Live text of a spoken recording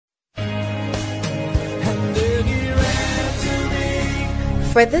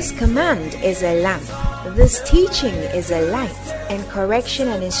For this command is a lamp, this teaching is a light, and correction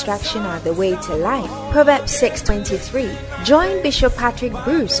and instruction are the way to life. Proverbs 6:23. Join Bishop Patrick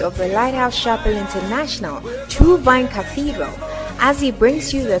Bruce of the Lighthouse Chapel International, True Vine Cathedral, as he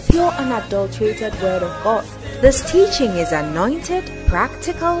brings you the pure, unadulterated Word of God. This teaching is anointed,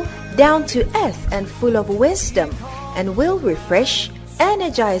 practical, down to earth, and full of wisdom, and will refresh,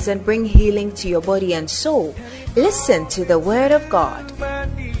 energize, and bring healing to your body and soul. Listen to the Word of God.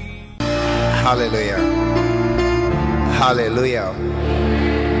 Hallelujah. Hallelujah.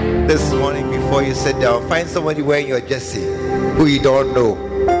 This morning, before you sit down, find somebody wearing your jersey who you don't know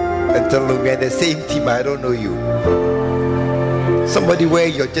and tell them we're in the same team. I don't know you. Somebody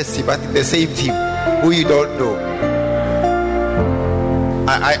wearing your jersey but in the same team who you don't know.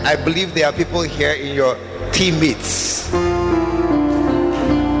 I believe there are people here in your teammates.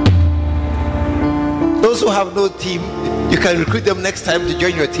 Those who have no team, you can recruit them next time to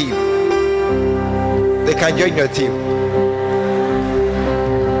join your team. They can join your team.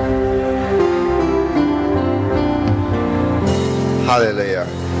 Hallelujah.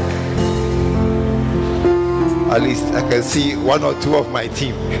 At least I can see one or two of my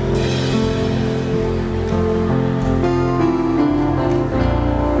team.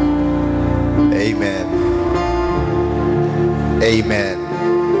 Amen. Amen.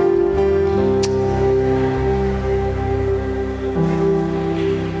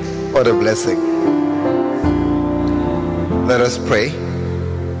 What a blessing. Let us pray.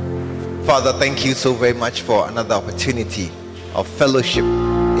 Father, thank you so very much for another opportunity of fellowship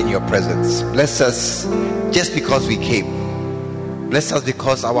in your presence. Bless us just because we came. Bless us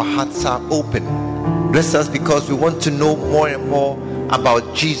because our hearts are open. Bless us because we want to know more and more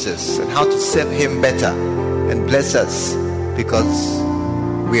about Jesus and how to serve him better. And bless us because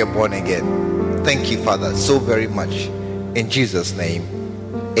we are born again. Thank you, Father, so very much. In Jesus' name,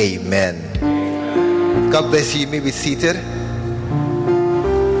 amen. God bless you. You may be seated.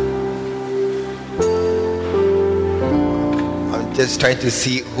 I'm just trying to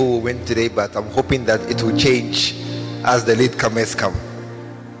see who will win today, but I'm hoping that it will change as the latecomers come.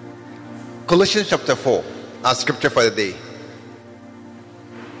 Colossians chapter 4, our scripture for the day.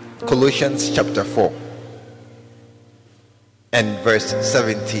 Colossians chapter 4 and verse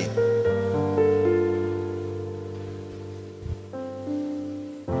 17.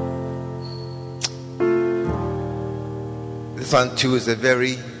 This one too is a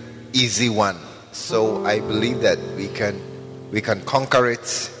very easy one, so I believe that we can conquer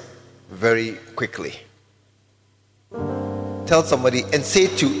it very quickly. Tell somebody and say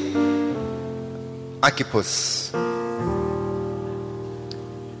to Archippus.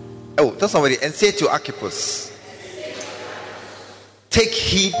 Tell somebody and say to Archippus, take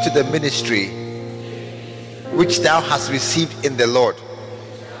heed to the ministry which thou hast received in the Lord,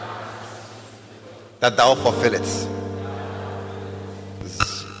 that thou fulfill it.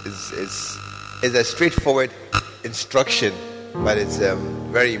 It's a straightforward instruction, but it's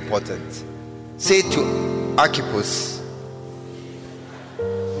very important. Say to Archippus,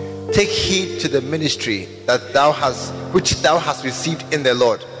 take heed to the ministry which thou hast received in the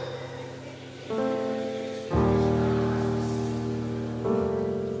Lord.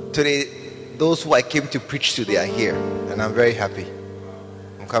 Today, those who I came to preach to, they are here, and I'm very happy.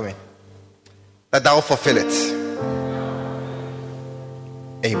 I'm coming. That thou fulfill it.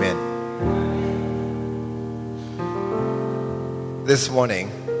 Amen. This morning,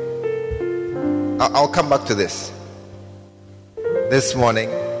 I'll come back to this. This morning,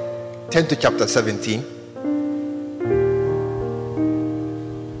 turn to chapter 17.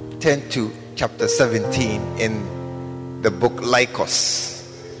 Turn to chapter 17 in the book Lycos.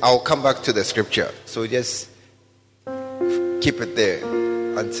 I'll come back to the scripture, so just keep it there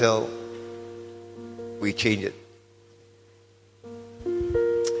until we change it.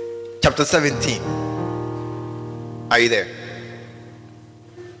 Chapter 17. Are you there?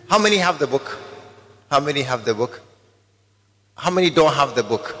 How many have the book? How many have the book? How many don't have the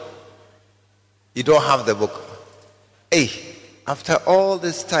book? You don't have the book. Hey, after all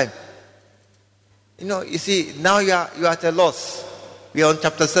this time, you see, now you are at a loss. We are on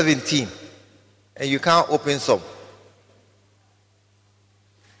chapter 17, and you can't open some.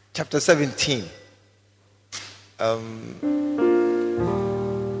 Chapter 17.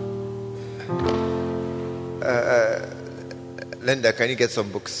 Linda, can you get some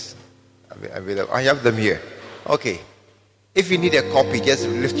books available? I have them here. Okay. If you need a copy, just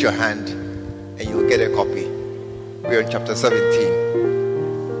lift your hand and you'll get a copy. We're on chapter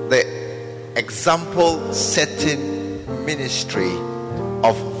 17. The example setting ministry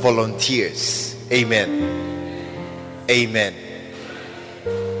of volunteers. Amen. Amen.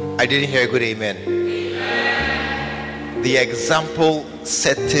 I didn't hear a good amen. The example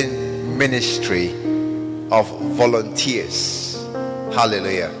setting ministry of volunteers.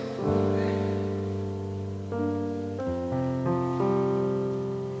 Hallelujah.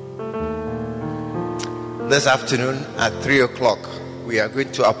 This afternoon at 3 o'clock, we are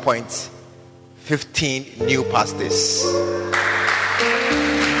going to appoint 15 new pastors.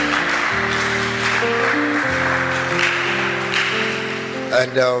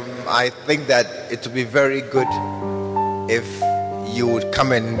 And I think that it would be very good if you would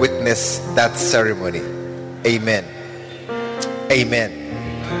come and witness that ceremony. Amen. Amen.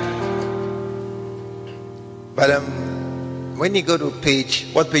 But when you go to page,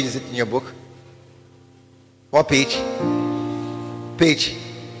 what page is it in your book? What page? Page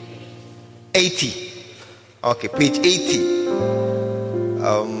 80. Okay, page 80.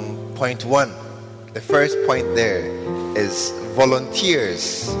 Point 1. The first point there is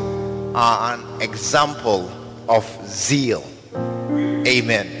volunteers are an example of zeal.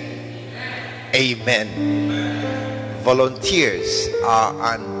 Amen. Amen. Volunteers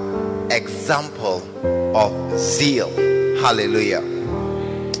are an example of zeal. Hallelujah.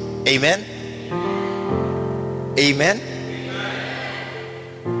 Amen. Amen.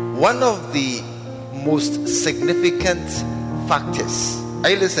 One of the most significant factors. Are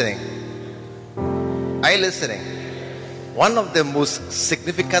you listening? Are you listening? One of the most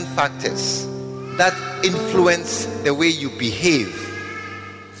significant factors that influence the way you behave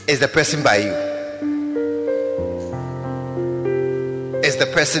is the person by you. Is the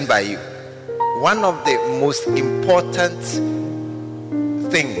person by you. One of the most important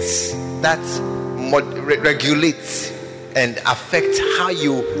things that regulates and affects how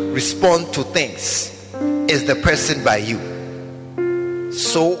you respond to things is the person by you.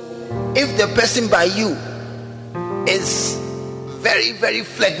 So if the person by you is very, very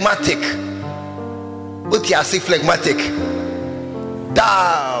phlegmatic, what you say phlegmatic?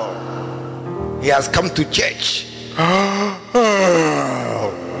 Down. He has come to church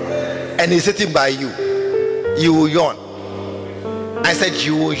and he's sitting by you. You will yawn. I said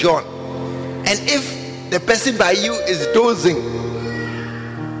you will yawn. And if the person by you is dozing,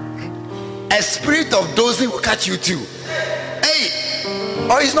 a spirit of dozing will catch you too. Hey,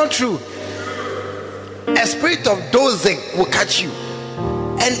 or it's not true. A spirit of dozing will catch you.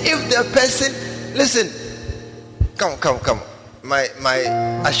 And if the person, listen, come, my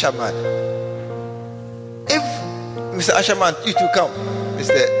Ashaman. If Mr. Ashaman, you two come,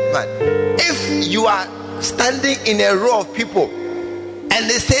 Mr. Man. If you are standing in a row of people and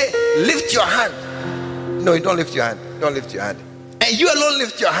they say, lift your hand. No, you don't lift your hand. Don't lift your hand. And you alone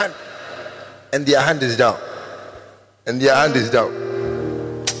lift your hand. And their hand is down. And their hand is down.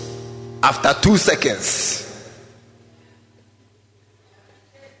 After 2 seconds,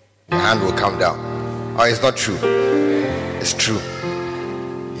 your hand will come down. Oh, it's not true. It's true.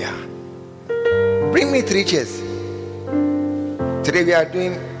 Yeah. Bring me 3 chairs. Today we are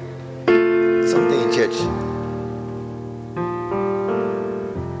doing something in church.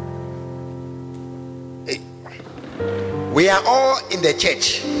 We are all in the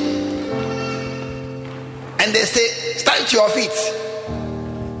church. And they say, stand to your feet.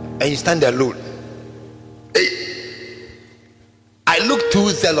 And you stand alone. Hey. I look too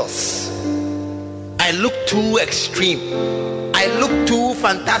zealous. I look too extreme. I look too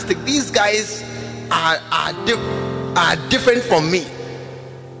fantastic. These guys are different from me.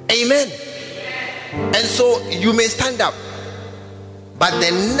 Amen. And so you may stand up. But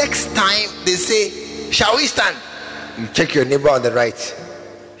the next time they say, shall we stand? You check your neighbor on the right.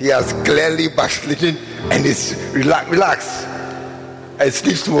 He has clearly backslidden and is relaxed and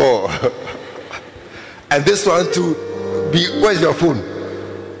sleeps more. And this one too, where's your phone?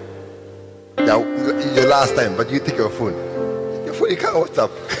 Your last time, but you take your phone. Your phone, you can't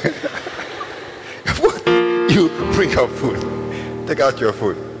WhatsApp. Your phone, you bring your phone. Take out your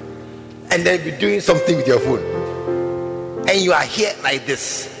phone. And then be doing something with your phone. And you are here like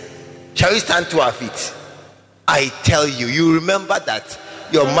this. Shall we stand to our feet? I tell you, you remember that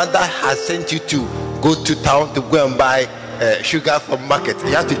your mother has sent you to go to town to go and buy sugar from market.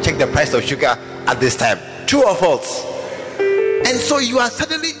 You have to check the price of sugar at this time. True or false? And so you are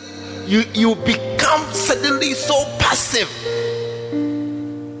suddenly, you become suddenly so passive.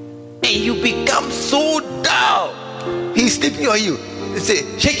 And you become so down. He's sleeping on you. They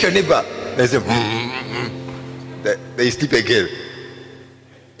say, shake your neighbor. They say, they sleep again.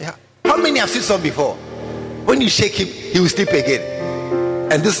 Yeah. How many have seen some before? When you shake him, he will sleep again.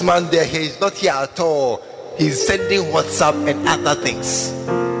 And this man there, he is not here at all. He's sending WhatsApp and other things.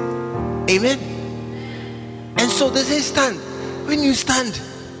 Amen. And so they say stand. When you stand,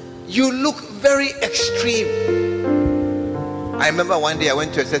 You look very extreme. I remember one day I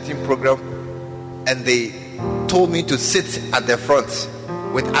went to a certain program and they told me to sit at the front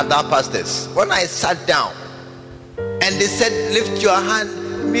with other pastors. When I sat down and they said, lift your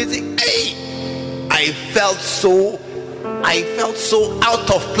hand, music, hey, I felt so out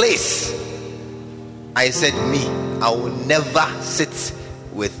of place. I said, I will never sit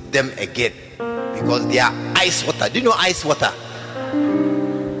with them again because they are ice water. Do you know ice water?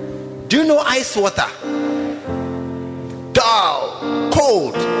 Do you know ice water? Dull,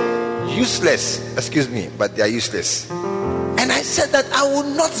 cold, useless. Excuse me, but they are useless. And I said that I will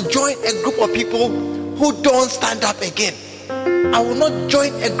not join a group of people who don't stand up again. I will not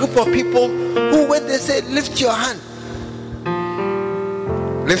join a group of people who, when they say lift your hand,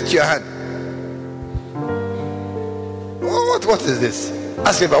 lift your hand. What is this?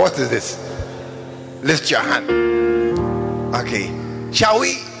 Ask me about what is this? Lift your hand. Okay. Shall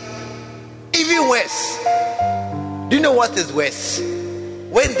we? Even worse. Do you know what is worse?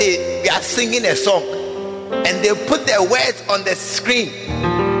 When they are singing a song and they put their words on the screen.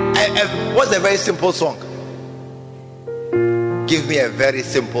 What's a very simple song? Give me a very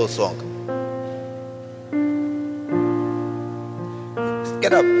simple song.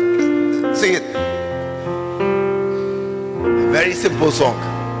 Get up. Sing it. A very simple song.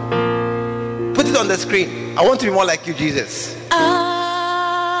 Put it on the screen. I want to be more like you, Jesus. I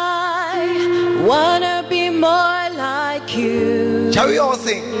wanna be more like you. Shall we all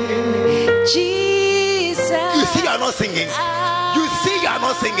sing? Jesus. You see, you're not singing. You see, you're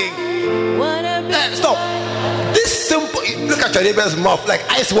not singing. Wanna be Stop. This simple. Look at your neighbor's mouth like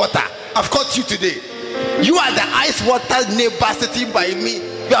ice water. I've caught you today. You are the ice water neighbor sitting by me.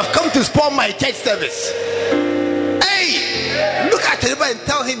 You have come to spoil my church service. Hey, look at your neighbor and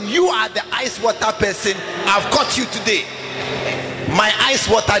tell him you are the ice water person. I've caught you today. My ice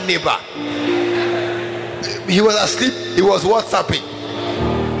water neighbor. He was asleep. He was WhatsApping.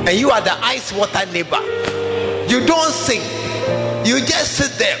 And you are the ice water neighbor. You don't sing. You just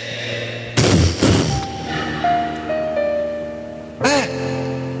sit there.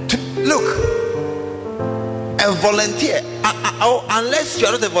 Look, a volunteer, unless you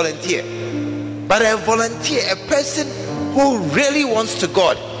are not a volunteer, but a volunteer, a person who really wants to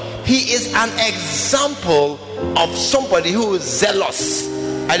God, he is an example of somebody who is zealous.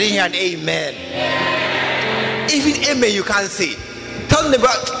 I didn't hear an amen. Even amen you can't say. Tell me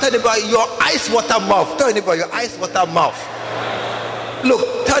about your ice water mouth. Tell me about your ice water mouth.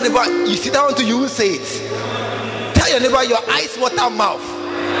 Look, tell me about, you sit down to you say it. Tell your neighbor your ice water mouth.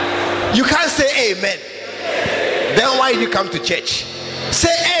 You can't say amen. Then why did you come to church?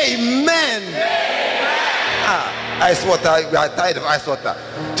 Say amen. Ice water, we are tired of ice water.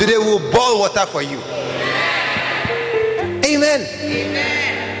 Today we'll boil water for you. Amen.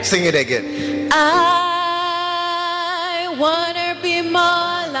 Sing it again. I wanna be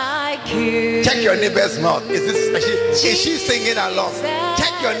more like you. Check your neighbor's mouth. Is she singing along?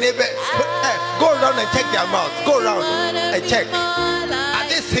 Check your neighbor. Go around and check their mouth. Go around and check. Are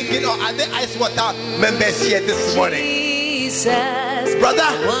they singing or are they ice water members here this morning? Jesus, brother,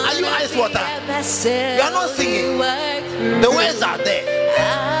 are you ice water? You are not singing. The words are there.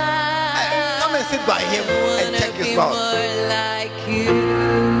 Come and sit by him and check his mouth.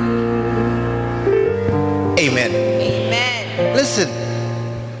 Amen. Amen. Listen,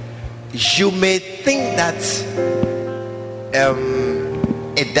 you may think that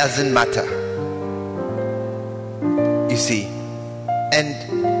it doesn't matter. You see, and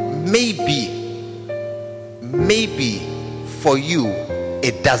maybe for you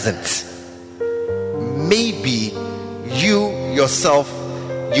it doesn't. Maybe you yourself,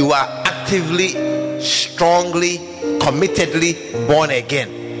 you are actively, strongly, committedly born again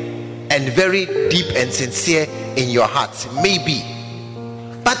and very deep and sincere in your heart. Maybe.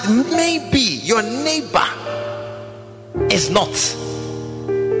 But maybe your neighbor is not.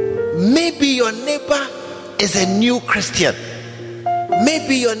 Maybe your neighbor is a new Christian.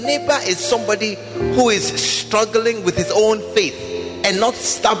 Maybe your neighbor is somebody who is struggling with his own faith and not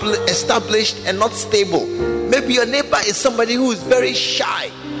established and not stable. Maybe your neighbor is somebody who is very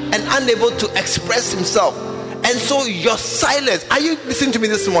shy and unable to express himself. And so your silence, are you listening to me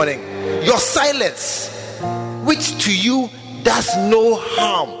this morning? Your silence, which to you does no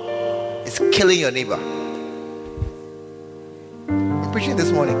harm, is killing your neighbor. I'm preaching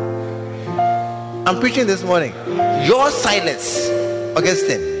this morning. Your silence,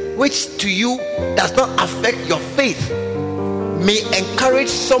 Augustine, which to you does not affect your faith, may encourage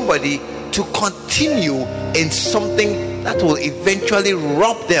somebody to continue in something that will eventually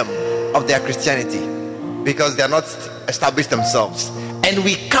rob them of their Christianity, because they are not established themselves And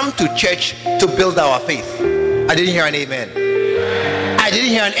we come to church to build our faith. I didn't hear an amen. I didn't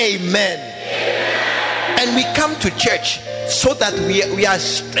hear an amen. And we come to church so that we are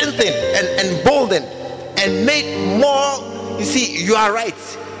strengthened and emboldened and made more. You see, you are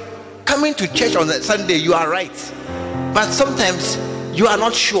right. Coming to church on a Sunday, you are right. But sometimes you are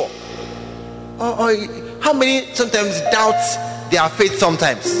not sure. Or how many sometimes doubts their faith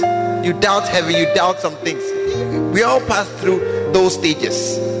sometimes? You doubt heaven, you doubt some things. We all pass through those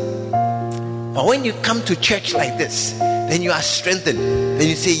stages. But when you come to church like this, then you are strengthened. Then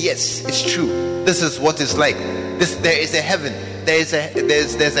you say, yes, it's true. This is what it's like. There is a heaven. There's a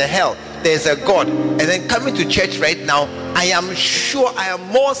hell. There's a God. And then coming to church right now, I am sure, I am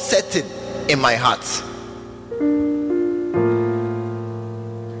more certain in my heart.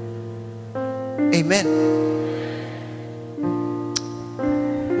 Amen.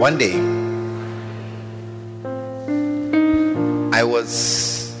 One day, I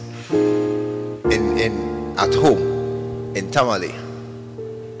was at home in Tamale.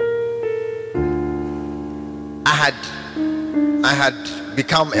 I had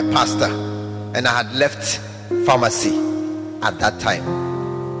become a pastor, and I had left pharmacy at that time.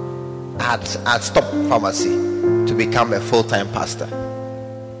 I had stopped pharmacy to become a full-time pastor.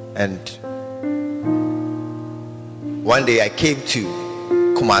 And one day I came to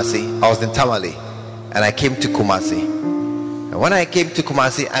Kumasi. I was in Tamale, and I came to Kumasi. And when I came to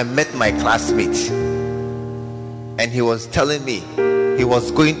Kumasi, I met my classmate, and he was telling me he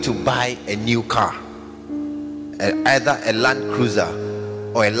was going to buy a new car, either a Land Cruiser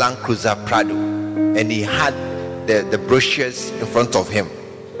or a Land Cruiser Prado. And he had the brochures in front of him,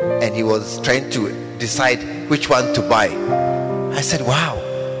 and he was trying to decide which one to buy. I said, wow,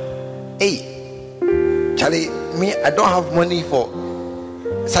 hey Charlie, me, I don't have money for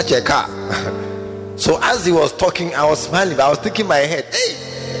such a car. So as he was talking, I was smiling, but I was thinking in my head, hey,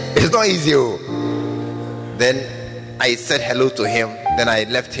 it's not easy. Then I said hello to him. Then I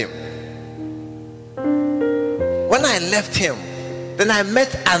left him. When I left him, then I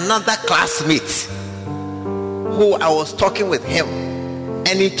met another classmate who I was talking with him,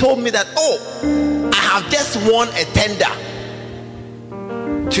 and he told me that, oh, I have just won a tender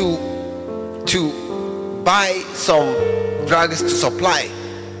to buy some drugs to supply.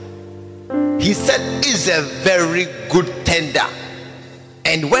 He said it's a very good tender,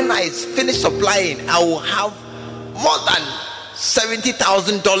 and when I finish supplying, I will have more than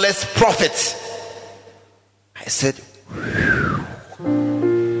 $70,000 profit. I said,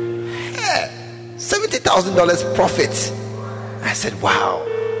 yeah, $70,000 profit. I said, wow,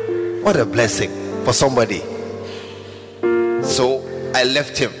 what a blessing for somebody. So I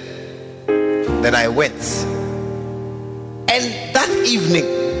left him. Then I went, and that evening,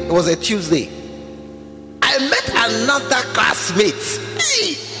 it was a Tuesday, I met another classmate.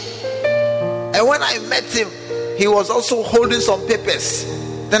 Hey! And when I met him, he was also holding some papers.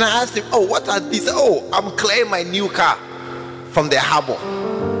 Then I asked him, oh, what are these? Oh, I'm clearing my new car from the harbor.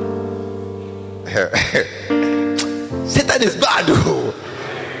 Satan is bad. Oh.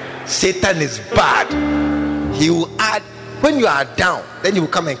 Satan is bad. He will add, when you are down, then he will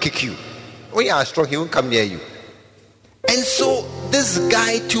come and kick you. When you are strong, he won't come near you. And so this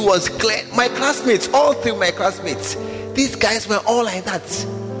guy too was clear. My classmates, all three of my classmates, these guys were all like that.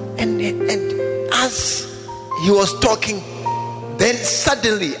 And as he was talking, then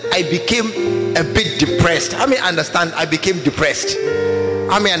suddenly I became a bit depressed. How many understand I became depressed?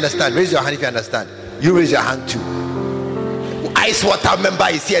 How many understand? Raise your hand if you understand. You raise your hand too. Ice water member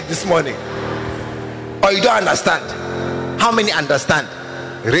is here this morning. Or you don't understand? How many understand?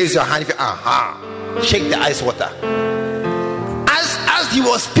 Raise your hand if you shake the ice water. As he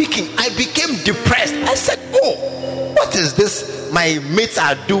was speaking, I became depressed. I said, oh, what is this? My mates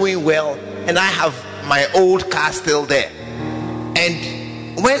are doing well, and I have my old car still there.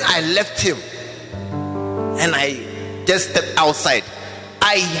 And when I left him and I just stepped outside,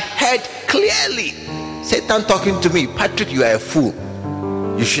 I heard clearly Satan talking to me, Patrick, you are a fool.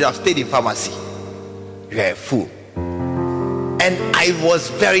 You should have stayed in pharmacy. You are a fool. And I was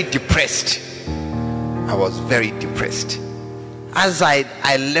very depressed. I was very depressed. As I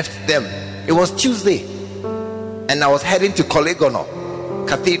left them, it was Tuesday, and I was heading to Kolegono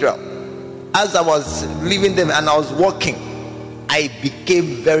Cathedral. As I was leaving them and I was walking, I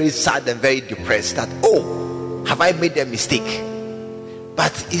became very sad and very depressed that, oh, have I made a mistake?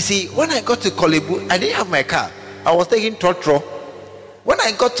 But you see, when I got to Kolebu, I didn't have my car. I was taking Trotro. When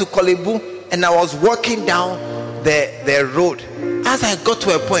I got to Kolebu and I was walking down the road, as I got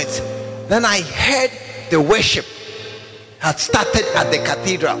to a point, then I heard the worship had started at the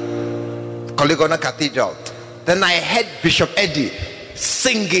cathedral, Kolegona Cathedral. Then I heard Bishop Eddie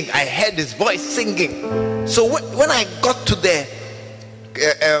singing. I heard his voice singing. So when I got to the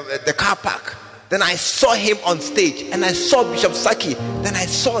car park, then I saw him on stage, and I saw Bishop Saki.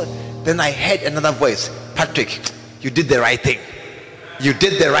 Then I heard another voice. Patrick, you did the right thing. You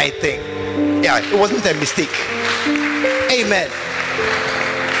did the right thing. Yeah, it wasn't a mistake. Amen.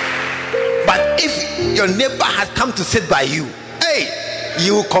 But if your neighbor had come to sit by you,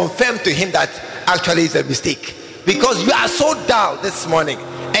 you will confirm to him that actually it's a mistake, because you are so down this morning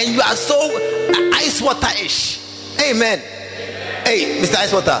and you are so ice water-ish. Amen. Hey, Mr.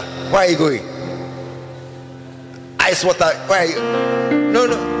 Ice Water, where are you going? Ice Water, where are you? No.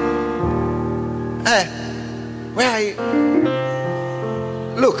 Where are you?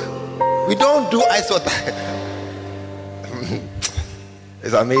 Look, we don't do ice water.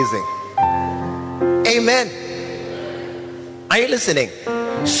 It's amazing. Amen. Are you listening?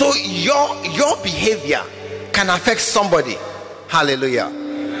 So your behavior can affect somebody. Hallelujah.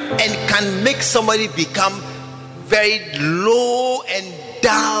 And can make somebody become very low and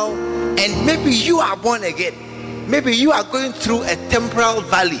down. And maybe you are born again. Maybe you are going through a temporal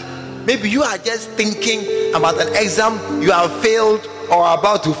valley. Maybe you are just thinking about an exam you have failed or are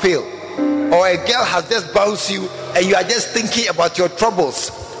about to fail. Or a girl has just bounced you and you are just thinking about your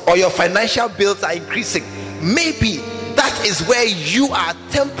troubles, or your financial bills are increasing. Maybe that is where you are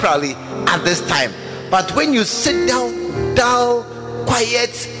temporarily at this time. But when you sit down, dull,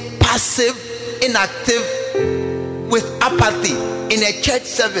 quiet, passive, inactive, with apathy in a church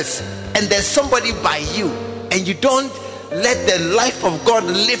service, and there's somebody by you, and you don't let the life of God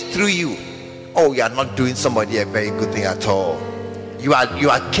live through you, you are not doing somebody a very good thing at all. You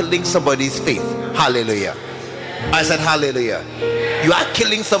are killing somebody's faith. Hallelujah. I said hallelujah. You are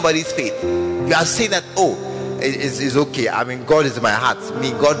killing somebody's faith. You are saying that, it's okay. I mean, God is in my heart.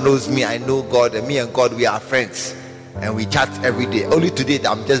 God knows me. I know God. And me and God, we are friends. And we chat every day. Only today that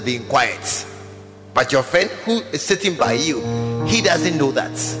I'm just being quiet. But your friend who is sitting by you, he doesn't know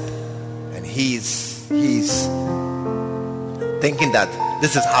that. And he's thinking that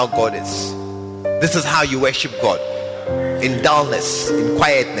this is how God is. This is how you worship God. In dullness, in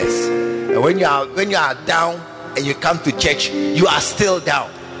quietness. And when you are down and you come to church, you are still down.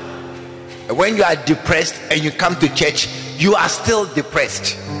 And when you are depressed and you come to church, you are still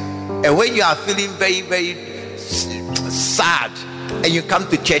depressed. And when you are feeling very, very sad and you come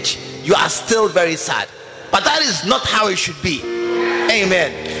to church, you are still very sad. But that is not how it should be.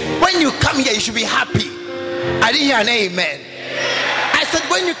 Amen. When you come here, you should be happy. I didn't hear an amen. I said,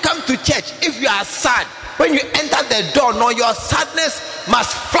 when you come to church, if you are sad, when you enter the door, no, your sadness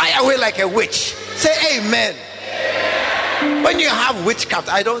must fly away like a witch. Say amen. When you have witchcraft,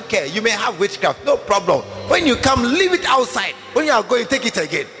 I don't care. You may have witchcraft, no problem. When you come, leave it outside. When you are going, take it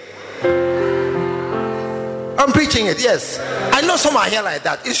again. I'm preaching it, yes. I know some are here like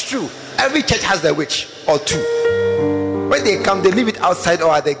that. It's true. Every church has a witch or two. When they come, they leave it outside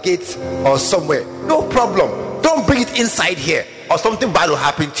or at the gate or somewhere. No problem. Don't bring it inside here, or something bad will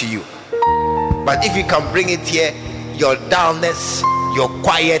happen to you. But if you can bring it here, your downness, your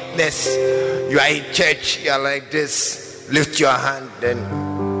quietness, you are in church, you are like this, lift your hand, then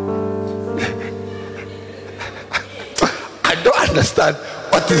I don't understand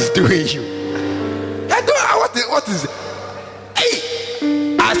what is doing you. I don't know what is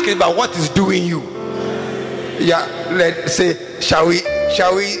asking about what is doing you. Yeah, let's say, shall we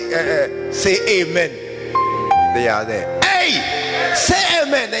say amen? They are there. Hey, say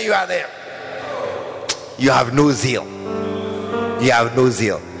amen, then you are there. You have no zeal. You have no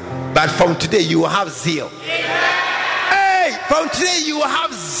zeal. But from today you will have zeal. Hey, from today you will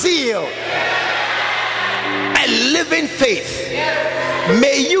have zeal. A living faith.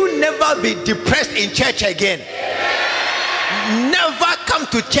 May you never be depressed in church again. Never come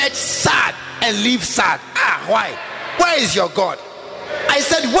to church sad and leave sad. Why? Where is your God? I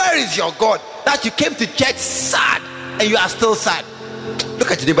said, where is your God? That you came to church sad and you are still sad. Look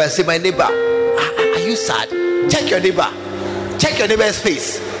at your neighbor and say, my neighbor, are you sad? Check your neighbor. Check your neighbor's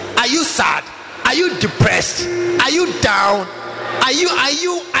face. Are you sad? Are you depressed? Are you down? Are you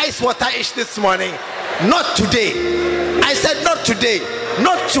ice water-ish this morning? Not today. I said not today.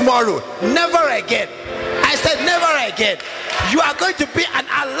 Not tomorrow. Never again. I said never again. You are going to be an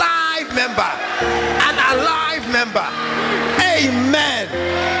alive member. An alive member. Amen.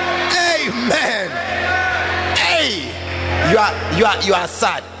 Amen. Hey. You are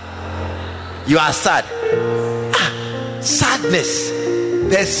sad. You are sad. Sadness.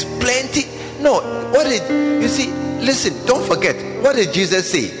 There's plenty. No, what did you see? Listen, don't forget. What did Jesus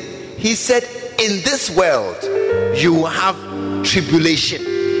say? He said, in this world you will have tribulation.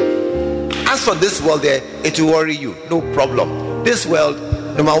 As for this world, it will worry you. No problem. This world,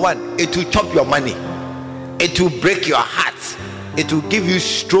 number one, it will chop your money. It will break your heart. It will give you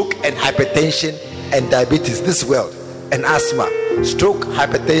stroke and hypertension and diabetes. This world, and asthma. Stroke,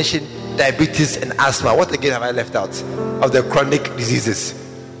 hypertension, diabetes, and asthma. What again have I left out of the chronic diseases?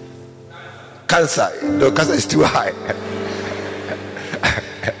 Cancer. No, cancer is too high.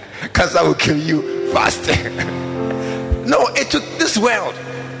 Cancer will kill you fast. No, it took this world.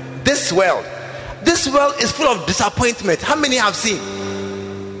 This world is full of disappointment. How many have seen?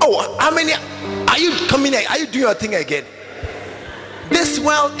 Oh, how many are you coming? Are you doing your thing again? This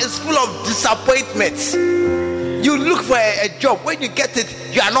world is full of disappointments. You look for a job. When you get it,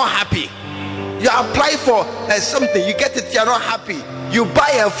 you are not happy. You apply for something, you get it, you are not happy. You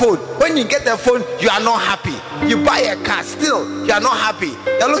buy a phone. When you get the phone, you are not happy. You buy a car, still you are not happy.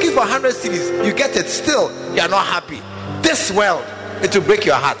 You are looking for 100 cedis, you get it, still you are not happy. This world, it will break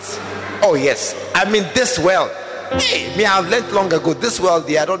your heart. Oh yes, I mean this world. Hey, me, I've learned long ago. This world,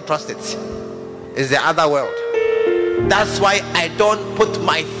 I don't trust it. It's the other world. That's why I don't put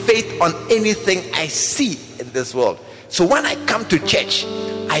my faith on anything I see in this world. So when I come to church,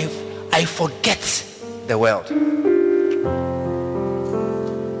 I forget the world.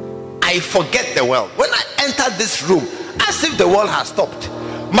 I forget the world. When I enter this room, as if the world has stopped.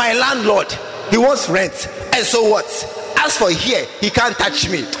 My landlord, he wants rent, and so what? As for here, he can't touch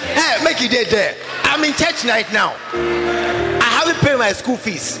me. Hey, make it there. I'm in church right now. I haven't paid my school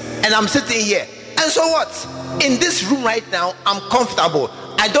fees, and I'm sitting here. And so what? In this room right now, I'm comfortable.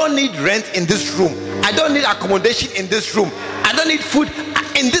 I don't need rent in this room. I don't need accommodation in this room. I don't need food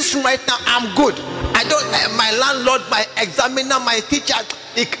in this room right now. I'm good. I don't. My landlord, my examiner, my teacher,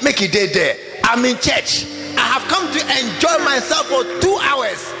 make it there. I'm in church. I have come to enjoy myself for 2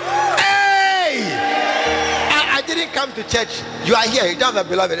 hours. Hey! I didn't come to church. You are here. You don't have a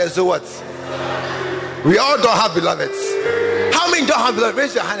beloved. And so what? We all don't have beloveds. How many don't have beloved?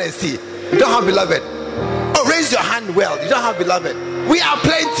 Raise your hand and see. You don't have beloved. Oh, raise your hand well. You don't have beloved. We are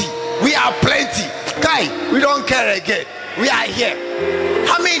plenty. We are plenty. Kai, we don't care again. We are here.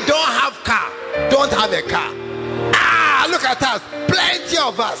 How many don't have car? Don't have a car. Look at us. Plenty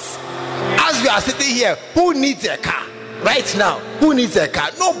of us. As we are sitting here, who needs a car? Right now, who needs a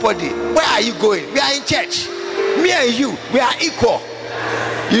car? Nobody. Where are you going? We are in church. Me and you, we are equal.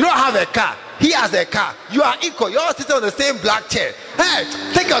 You don't have a car. He has a car. You are equal. You're all sitting on the same black chair. Hey,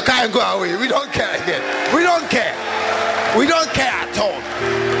 take your car and go away. We don't care again. We don't care. We don't care at all.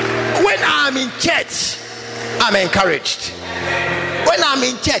 When I'm in church, I'm encouraged. When I'm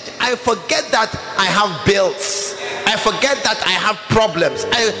in church, I forget that I have bills. I forget that I have problems.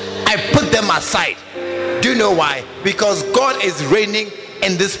 I put them aside. Do you know why? Because God is reigning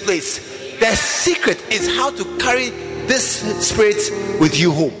in this place. The secret is how to carry this spirit with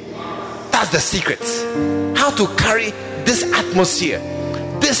you home. That's the secret. How to carry this atmosphere,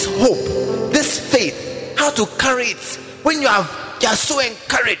 this hope, this faith. How to carry it when you are so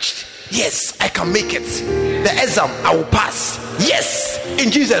encouraged. Yes, I can make it. The exam, I will pass. Yes, in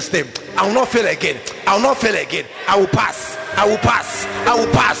Jesus' name. I will not fail again. I will not fail again. I will pass. I will pass. I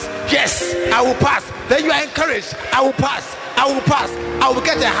will pass. Yes, I will pass. Then you are encouraged. I will pass. I will pass. I will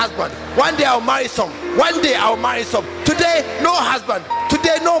get a husband. One day I will marry some. One day I will marry some. Today, no husband.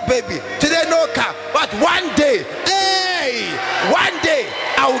 Today, no baby. Today, no car. But one day, one day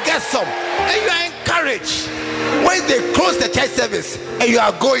I will get some. And you are encouraged. When they close the church service and you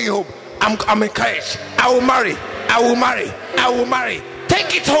are going home, I'm encouraged. I will marry. I will marry. I will marry.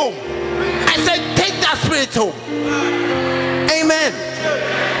 Take it home. I said, take that spirit home. Amen.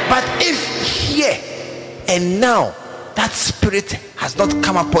 But if here and now that spirit has not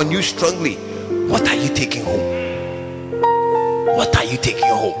come upon you strongly, what are you taking home? What are you taking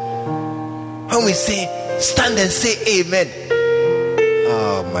home? When we say, stand and say amen.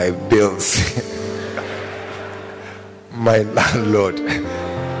 Oh, my bills. My landlord.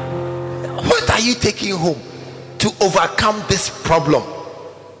 What are you taking home to overcome this problem?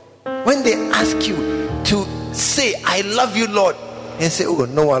 When they ask you to say, I love you, Lord, and say, oh,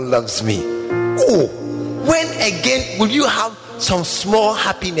 no one loves me. Oh, when again will you have some small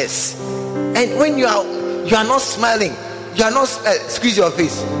happiness? And when you are not smiling, you are not squeeze your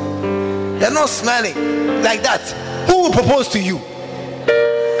face. You are not smiling like that. Who will propose to you?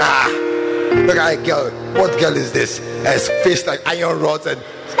 Look at a girl. What girl is this? Has face like iron rods and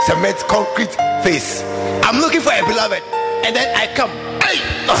cement concrete face. I'm looking for a beloved, and then I come. Hey!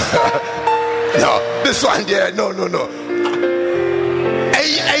 No, this one there. No.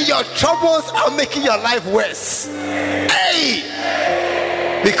 And your troubles are making your life worse. Hey!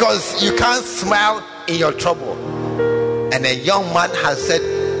 Because you can't smile in your trouble. And a young man has said,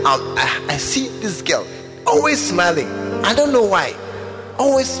 I see this girl always smiling. I don't know why.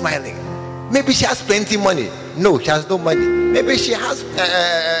 Always smiling. Maybe she has plenty money. No, she has no money. Maybe she has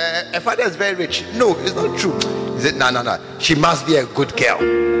her father is very rich. No, it's not true. He said, no. She must be a good girl.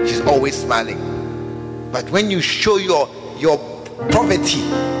 She's always smiling. But when you show your poverty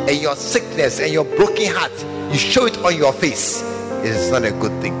and your sickness and your broken heart, you show it on your face, it's not a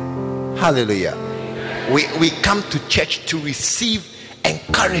good thing. Hallelujah. We come to church to receive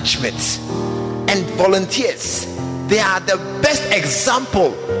encouragement, and volunteers, they are the best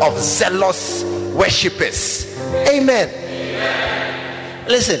example of zealous worshippers. Amen.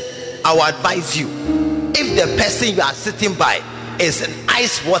 Listen, I will advise you, if the person you are sitting by is an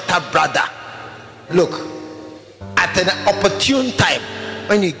ice water brother, look, at an opportune time,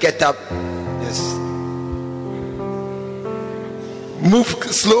 when you get up, just move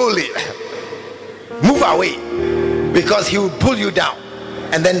slowly, move away, because he will pull you down.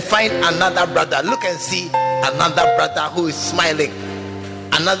 And then find another brother. Look and see another brother who is smiling,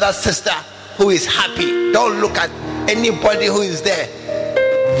 another sister who is happy. Don't look at anybody who is there.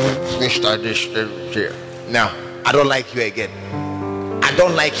 Now, I don't like you again. I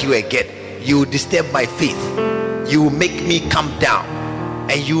don't like you again. You disturb my faith. You make me come down,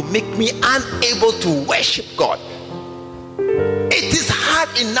 and you make me unable to worship God. It is hard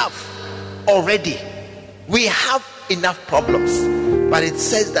enough already. We have enough problems. But it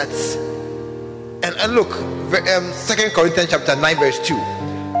says that, and look, 2 Corinthians chapter 9 verse 2.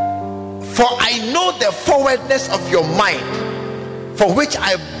 For I know the forwardness of your mind, for which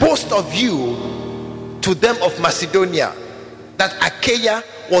I boast of you to them of Macedonia, that Achaia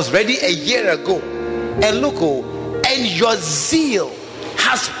was ready a year ago. And look, and your zeal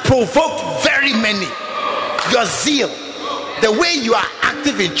has provoked very many. Your zeal, the way you are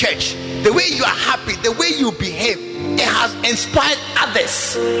active in church, the way you are happy, the way you behave, it has inspired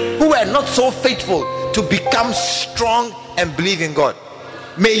others who were not so faithful to become strong and believe in God.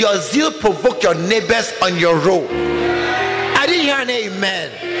 May your zeal provoke your neighbors on your road. I didn't hear an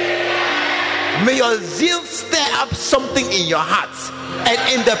amen. May your zeal stir up something in your hearts and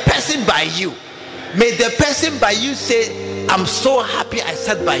in the person by you. May the person by you say, I'm so happy I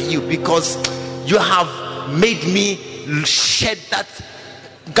sat by you, because you have made me shed that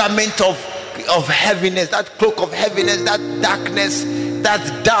garment of heaviness, that cloak of heaviness, that darkness, that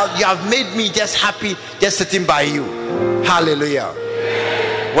doubt. You have made me just happy just sitting by you. Hallelujah.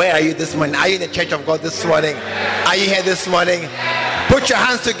 Where are you this morning? Are you in the church of God this morning? Are you here this morning? Put your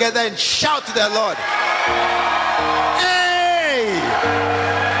hands together and shout to the Lord. Hey!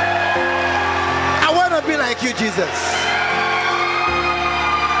 I want to be like you, Jesus.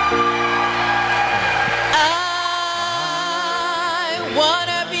 I want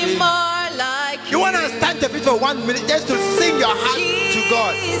to be more like you. You want to stand to feet for 1 minute just to sing your heart to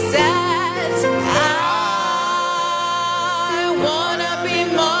God. Jesus, I want to be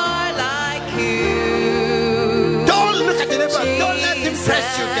more like you. Don't look at the neighbor. Don't let him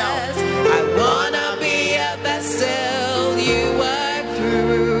press you down. I want to be a vessel you work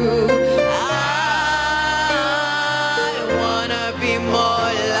through. I want to be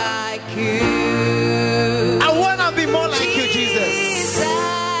more like you. I want to be more like you, Jesus.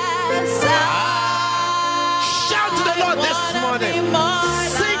 Shout to the Lord this morning.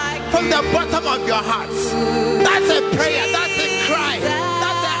 Sing from the bottom of your hearts. That's a prayer. That's a cry.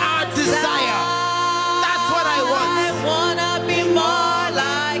 That's our desire. That's what I want. I want to be more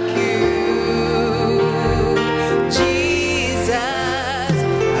like you, Jesus. I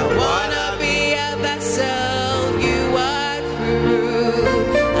want to be a vessel you work through.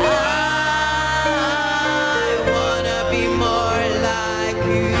 I want to be more like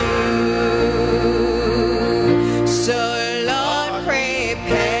you. So Lord,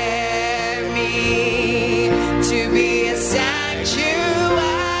 prepare me to be a sanctuary,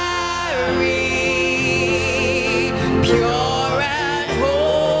 pure and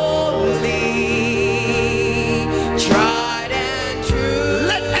holy, tried and true.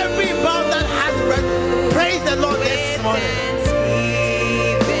 Let every mouth that has breath praise the Lord this morning.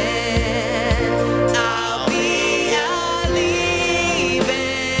 I'll be a living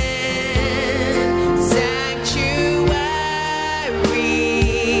sanctuary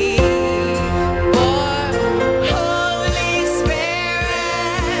for Holy Spirit.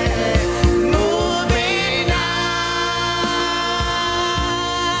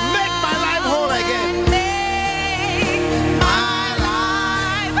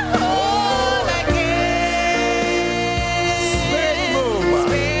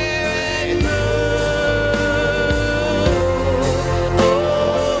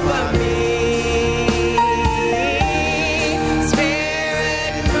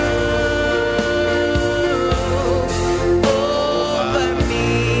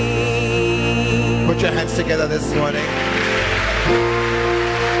 hands together this morning.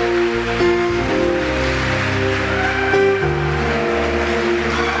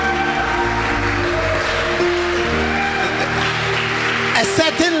 A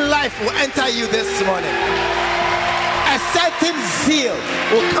certain life will enter you this morning. A certain zeal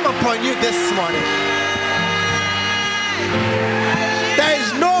will come upon you this morning. There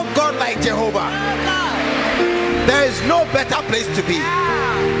is no God like Jehovah. There is no better place to be.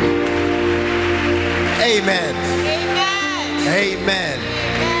 Amen. Amen.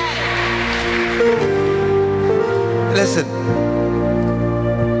 Listen.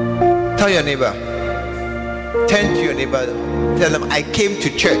 Tell your neighbor. Turn to your neighbor. Tell them, I came to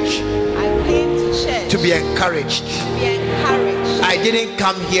church. To be encouraged. I didn't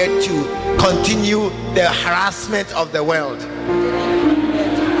come here to continue the harassment of the world.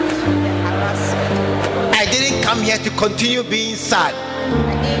 I didn't come here to continue being sad.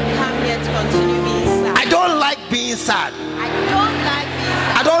 I don't like being sad.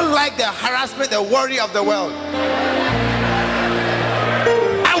 I don't like the harassment, the worry of the world.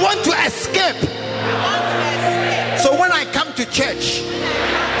 I want to escape. So when I come to church,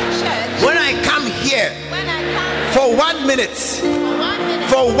 when I come here for 1 minute,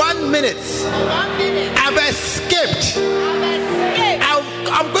 I've escaped.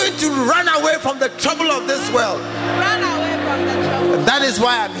 I'm going to run away from the trouble of this world. That is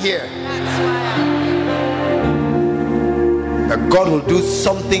why I'm here. That God will do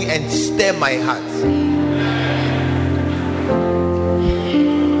something and stir my heart.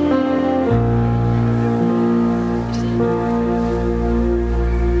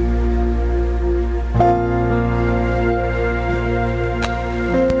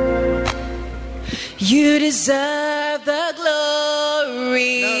 You deserve the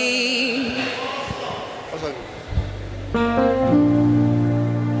glory.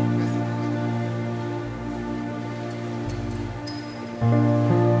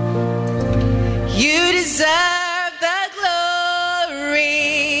 You deserve the glory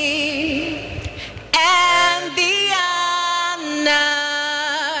and the honor.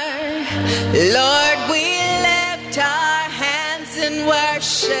 Lord, we lift our hands in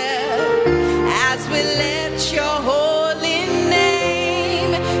worship as we lift your holy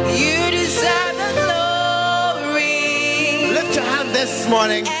name. You deserve the glory. Lift your hand this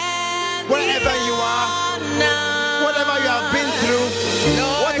morning, wherever you are, whatever you have been through,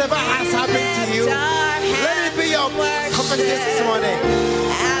 whatever has happened to you. Let it be your comment this morning.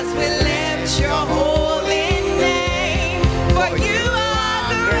 As we lift your holy name, for you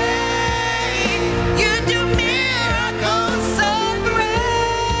are great. You do miracles so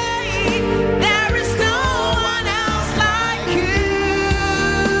great. There is no one else like you.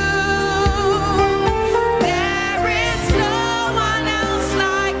 There is no one else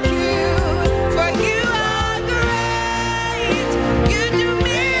like you. For you are great. You do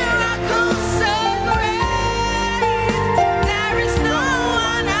miracles so great. There is no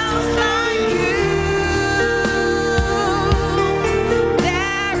one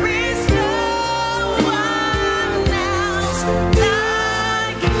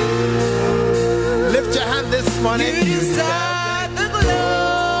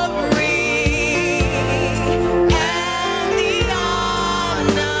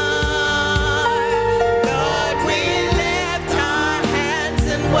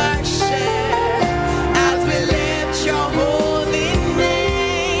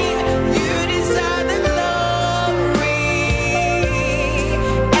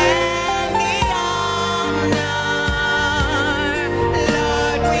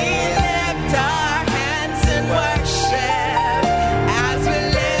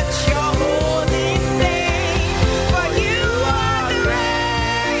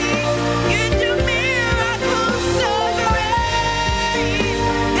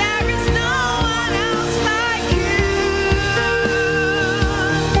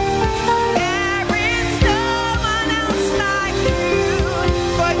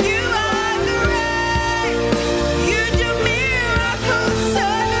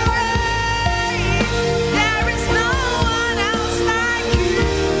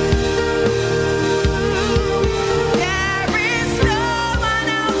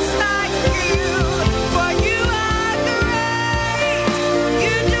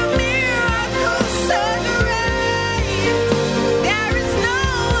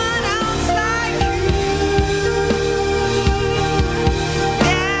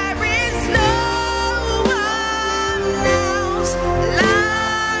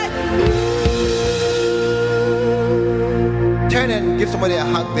somebody a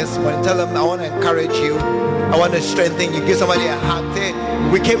hug this morning. Tell them, I want to encourage you. I want to strengthen you. Give somebody a hug. Say,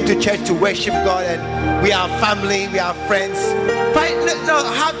 we came to church to worship God, and we are family. We are friends. No,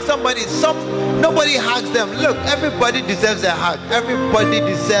 hug somebody. Nobody hugs them. Look, everybody deserves a hug. Everybody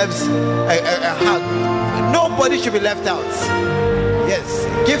deserves a hug. Nobody should be left out. Yes,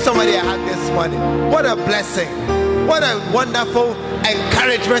 give somebody a hug this morning. What a blessing. What a wonderful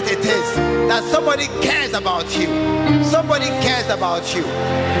encouragement it is that somebody cares about you. Somebody cares about you.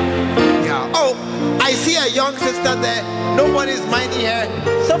 Yeah. Oh, I see a young sister there. Nobody's minding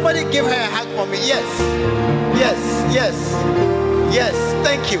her. Somebody give her a hug for me. Yes. Yes. Yes. Yes.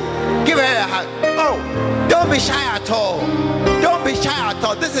 Thank you. Give her a hug. Oh, don't be shy at all. Don't be shy at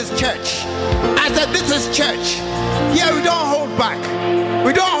all. This is church. I said this is church. Here we don't hold back.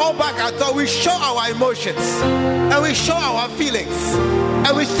 We don't hold back at all. We show our emotions and we show our feelings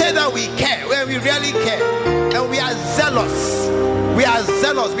and we say that we care when we really care, and we are zealous. We are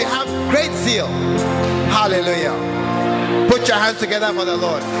zealous. We have great zeal. Hallelujah. Put your hands together for the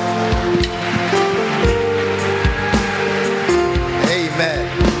Lord. Amen.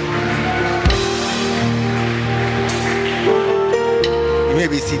 You may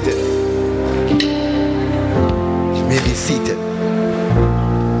be seated. You may be seated.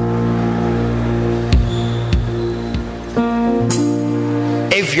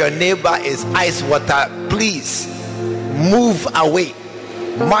 If your neighbor is ice water, please move away.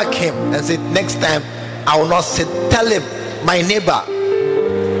 Mark him and say, next time I will not sit. Tell him, my neighbor,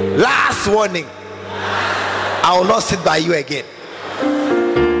 last warning, I will not sit by you again.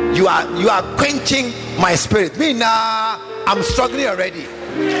 You are quenching my spirit. Me now, I'm struggling already.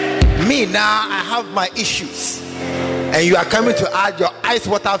 Me now, I have my issues, and you are coming to add your ice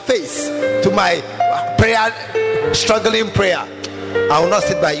water face to my prayer, struggling prayer. I will not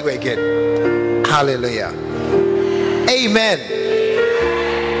sit by you again. Hallelujah. Amen.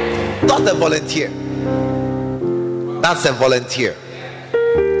 That's a volunteer. That's a volunteer.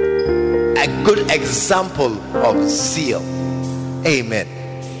 A good example of zeal. Amen.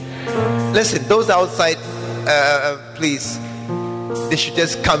 Listen, those outside, please, they should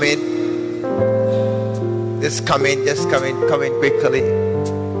just come in. Just come in quickly.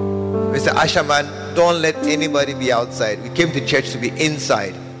 Mr. Asherman, don't let anybody be outside. We came to church to be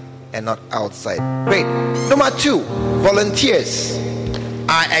inside and not outside. Great. Number 2, volunteers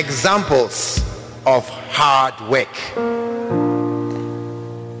are examples of hard work.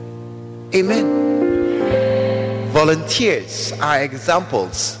 Amen. Volunteers are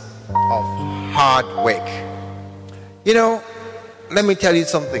examples of hard work. You know, let me tell you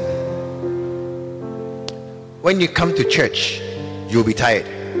something. When you come to church, you'll be tired.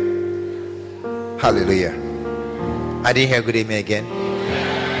 Hallelujah. I didn't hear good amen again.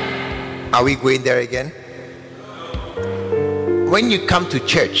 Are we going there again? When you come to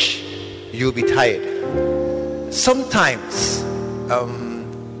church, you'll be tired. Sometimes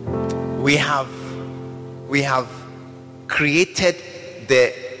we have created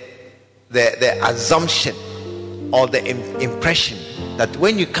the assumption or the impression that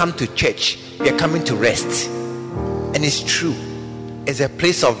when you come to church, you're coming to rest. And it's true. It's a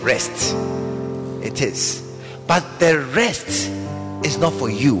place of rest. It is. But the rest is not for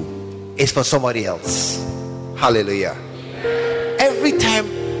you. It's for somebody else. Hallelujah. Every time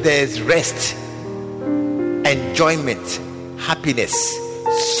there's rest, enjoyment, happiness,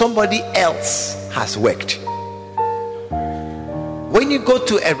 somebody else has worked. When you go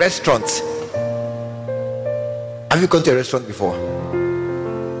to a restaurant, have you gone to a restaurant before?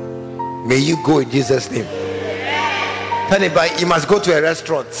 May you go in Jesus' name. Anybody, you must go to a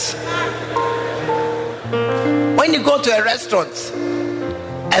restaurant. When you go to a restaurant,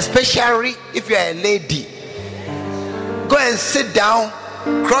 especially if you are a lady, go and sit down,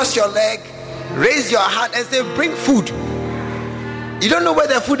 cross your leg, raise your hand and say, bring food. You don't know where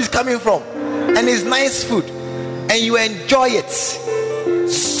the food is coming from, and it's nice food, and you enjoy it.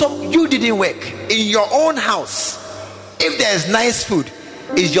 So you didn't work in your own house. If there's nice food,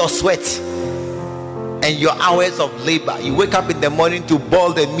 it's your sweat and your hours of labor. You wake up in the morning to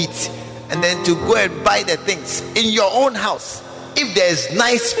boil the meat and then to go and buy the things in your own house. If there's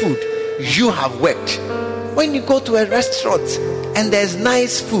nice food, you have worked. When you go to a restaurant and there's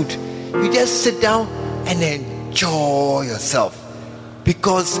nice food, you just sit down and enjoy yourself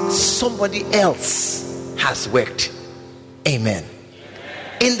because somebody else has worked. Amen.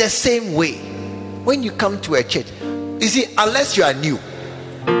 In the same way, when you come to a church, you see, unless you are new,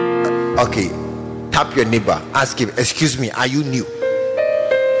 okay, tap your neighbor, ask him, excuse me, are you new?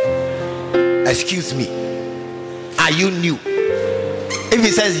 Excuse me, are you new? If he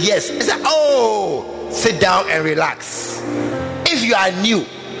says yes, he says, oh, sit down and relax. If you are new,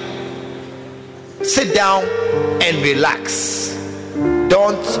 sit down and relax.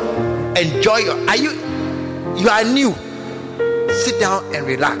 Don't enjoy you are new, sit down and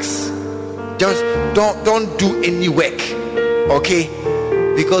relax. Just don't do any work, okay?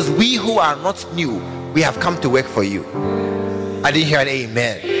 Because we who are not new, we have come to work for you. I didn't hear an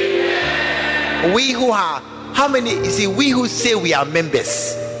amen. We who are, how many, you see, we who say we are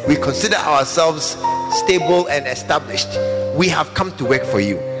members, we consider ourselves stable and established, we have come to work for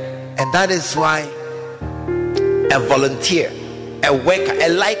you. And that is why a volunteer, a worker, a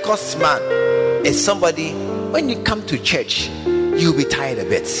Lycos man is somebody, when you come to church, you'll be tired a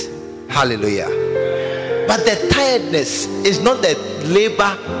bit. Hallelujah. But the tiredness is not the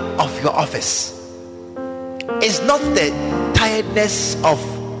labor of your office. It's not the tiredness of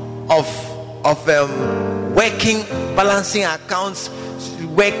working, balancing accounts,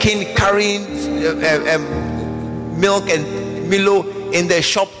 working, carrying milk and Milo in the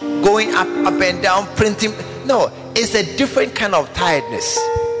shop, going up and down, printing. No, it's a different kind of tiredness.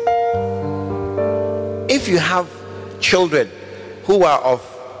 If you have children who are of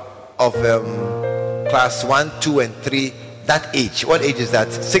class 1, 2 and 3, that age, what age is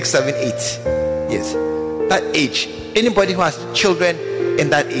that? 6, 7, 8. Yes, that age. Anybody who has children in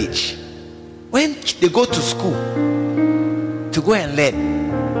that age, when they go to school to go and learn,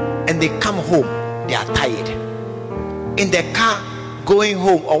 and they come home, they are tired. In the car going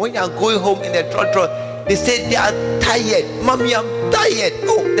home, or when you are going home in the trotro, they say they are tired. Mommy, I'm tired.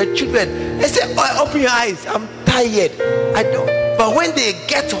 Oh, the children, they say, oh, open your eyes, I'm tired. I don't. But when they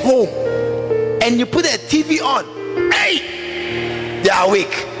get home and you put a TV on, hey, they are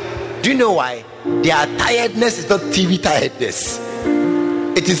awake. Do you know why? Their tiredness is not TV tiredness.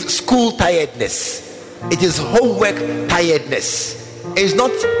 It is school tiredness. It is homework tiredness. It's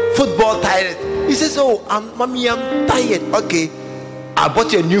not football tiredness. He says, oh, mommy, I'm tired. Okay, I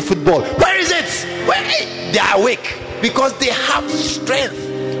bought you a new football. Where is it? Where? They are awake because they have strength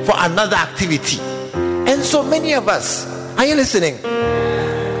for another activity. And so many of us, are you listening?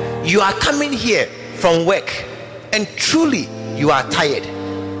 You are coming here from work and truly you are tired.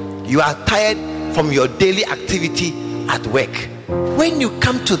 You are tired from your daily activity at work. When you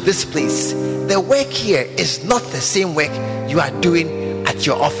come to this place, the work here is not the same work you are doing at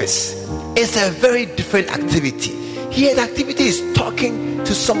your office. It's a very different activity. Here the activity is talking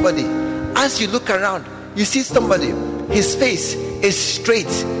to somebody. As you look around, you see somebody, his face is straight,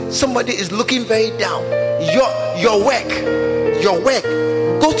 somebody is looking very down. Your work,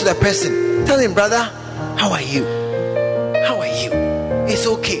 go to the person, tell him, brother, how are you? How are you? It's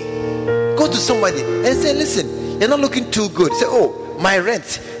okay. Go to somebody and say, listen, you're not looking too good. Say, oh, my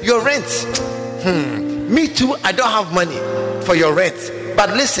rent, your rent. Me too, I don't have money for your rent.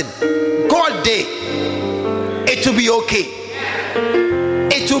 But listen, God day, it will be okay.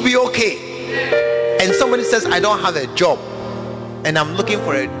 It will be okay. And somebody says, I don't have a job and I'm looking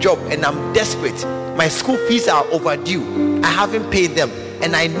for a job and I'm desperate. My school fees are overdue. I haven't paid them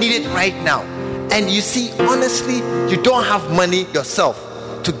and I need it right now. And you see, honestly, you don't have money yourself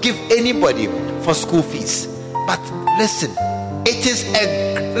to give anybody for school fees. But listen,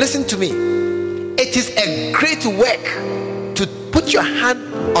 listen to me. It is a great work to put your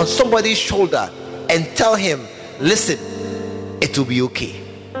hand on somebody's shoulder and tell him, listen, it will be okay.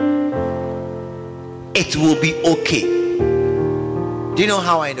 It will be okay. Do you know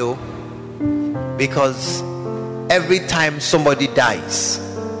how I know? Because every time somebody dies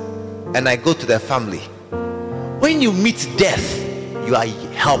and I go to their family, when you meet death, you are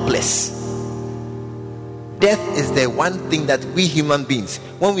helpless. Death is the one thing that we human beings,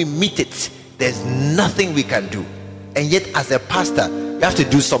 when we meet it, there's nothing we can do. And yet as a pastor, you have to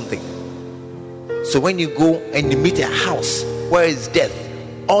do something. So when you go and you meet a house where it's death,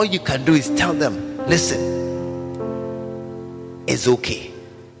 all you can do is tell them, listen, it's okay.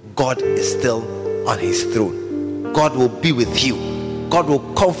 God is still on his throne. God will be with you. God will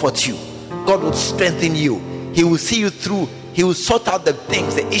comfort you. God will strengthen you. He will see you through. He will sort out the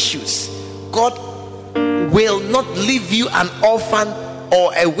things, the issues. God will not leave you an orphan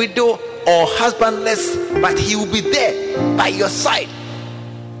or a widow or husbandless, but he will be there by your side.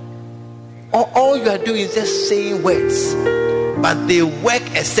 All you are doing is just saying words, but they work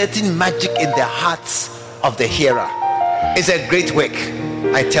a certain magic in the hearts of the hearer. It's a great work,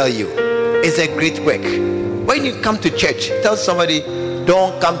 I tell you. It's a great work. When you come to church, tell somebody,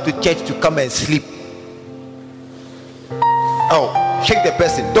 don't come to church to come and sleep. Oh, shake the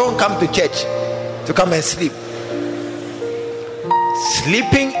person. Don't come to church to come and sleep.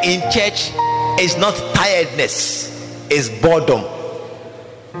 Sleeping in church is not tiredness, it's boredom.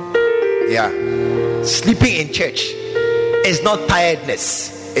 Yeah, sleeping in church It's not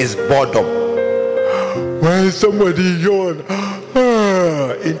tiredness, it's boredom. When somebody yawn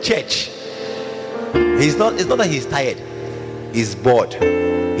in church, it's not that he's tired, he's bored.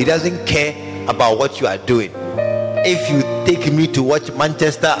 He doesn't care about what you are doing. If you take me to watch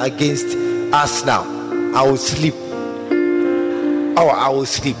Manchester against Arsenal, I will sleep. I will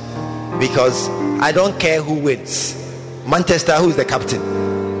sleep, because I don't care who wins. Manchester, who is the captain?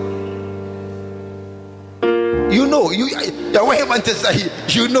 You know, you're wearing Manchester.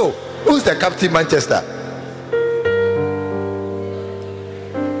 You know who's the captain, Manchester.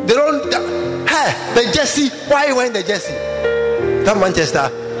 They don't. The jersey. Why are you wearing the jersey? That Manchester.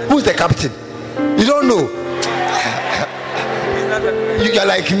 Who's the captain? You don't know. You are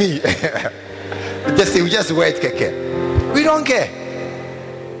like me. We just wear it, keke. We don't care.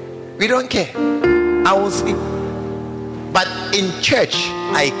 We don't care. I will sleep. But in church,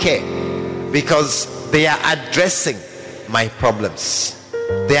 I care, because they are addressing my problems.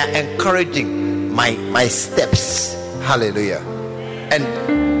 They are encouraging my steps. Hallelujah. And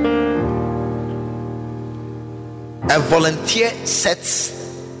a volunteer sets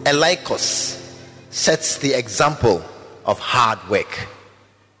the example of hard work.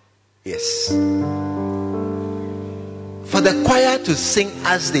 Yes. For the choir to sing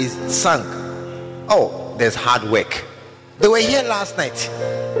as they sang, oh, there's hard work. They were here last night.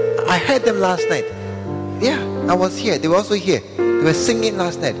 I heard them last night. Yeah, I was here. They were also here. They were singing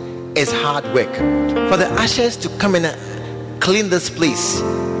last night. It's hard work. For the ushers to come in and clean this place,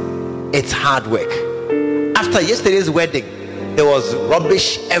 it's hard work. After yesterday's wedding, there was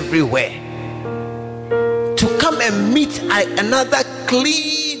rubbish everywhere. To come and meet another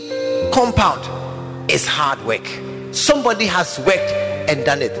clean compound is hard work. Somebody has worked and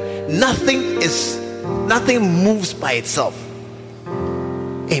done it. Nothing moves by itself.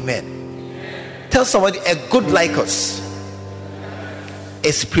 Amen. Tell somebody, a good like us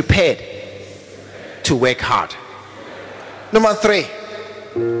is prepared to work hard. Number 3,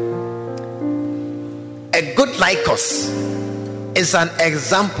 a good like us is an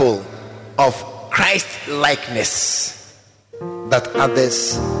example of Christ likeness that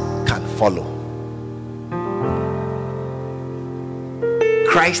others can follow.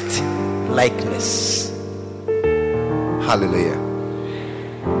 Christ likeness. Hallelujah.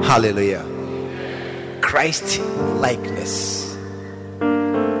 Hallelujah. Christ likeness.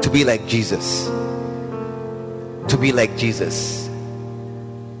 To be like Jesus. To be like Jesus.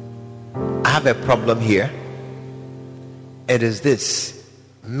 I have a problem here. It is this: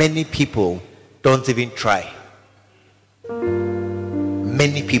 many people don't even try.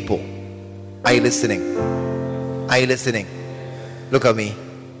 Many people. Are you listening? Are you listening? Look at me.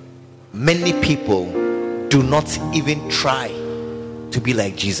 Many people do not even try to be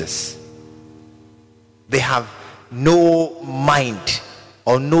like Jesus. They have no mind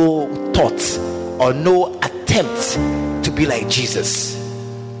or no thoughts or no attempt to be like Jesus.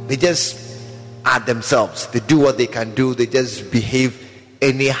 They just are themselves. They do what they can do. They just behave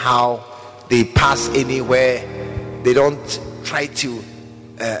anyhow. They pass anywhere. They don't try to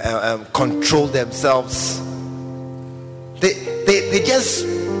control themselves. They just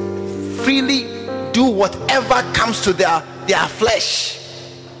freely do whatever comes to their flesh.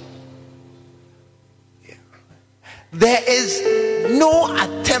 Yeah. There is no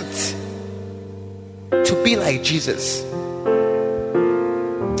attempt to be like Jesus.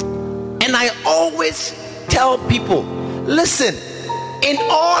 And I always tell people, listen, in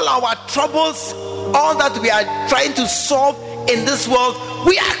all our troubles, all that we are trying to solve in this world,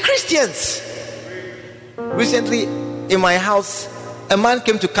 we are Christians. Recently in my house, a man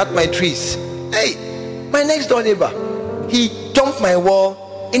came to cut my trees. Hey, my next door neighbor, he jumped my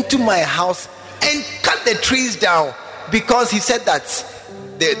wall into my house and cut the trees down because he said that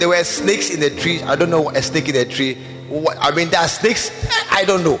there were snakes in the tree. I don't know, a snake in the tree. I mean, there are snakes. I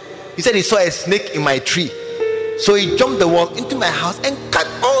don't know. He said he saw a snake in my tree. So he jumped the wall into my house and cut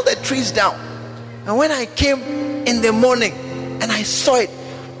all the trees down. And when I came in the morning and I saw it,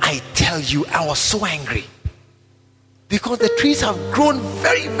 I tell you, I was so angry. Because the trees have grown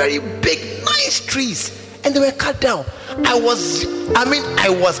very, very big, nice trees. And they were cut down. I was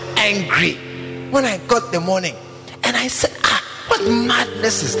angry when I got the morning. And I said, what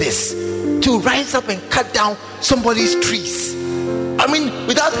madness is this? To rise up and cut down somebody's trees. I mean,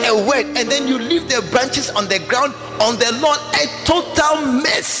 without a word. And then you leave the branches on the ground, on the lawn, a total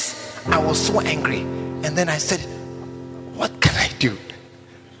mess. I was so angry. And then I said, what can I do?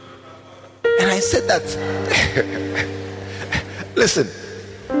 And I said that, listen.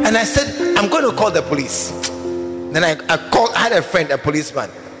 And I said, I'm going to call the police. Then I had a friend, a policeman.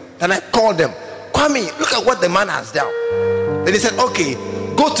 Then I called them. Kwame, look at what the man has done. Then he said, okay,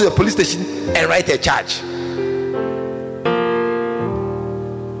 go to the police station and write a charge.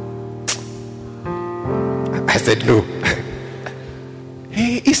 I said, no.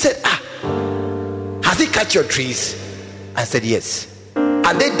 He said, has he cut your trees? I said, yes.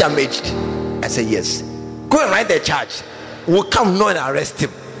 Are they damaged? I said, yes. Go and write the charge. We'll come now and arrest him.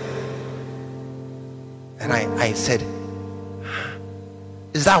 And I said,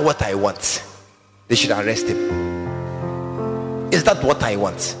 is that what I want? They should arrest him. Is that what I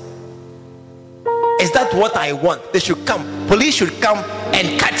want? Is that what I want? They should come. Police should come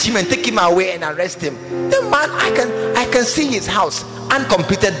and catch him and take him away and arrest him. The man, I can see his house,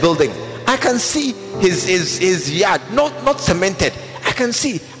 uncompleted building. I can see his yard, not cemented. I can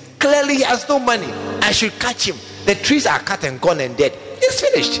see clearly he has no money. I should catch him. The trees are cut and gone and dead. It's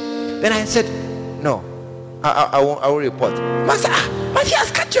finished. Then I said, no, I won't report. Master, but he has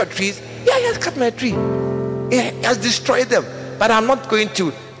cut your trees. Yeah, he has cut my tree. Yeah, he has destroyed them. But I'm not going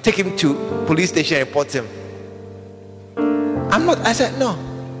to take him to police station and report him. I'm not. I said no,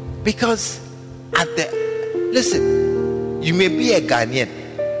 because listen, you may be a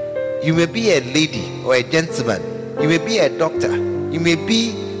Ghanaian, you may be a lady or a gentleman, you may be a doctor, you may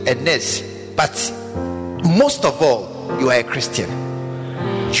be a nurse, but most of all, you are a Christian.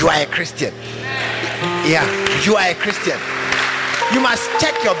 You are a Christian. Yeah, you are a Christian. You must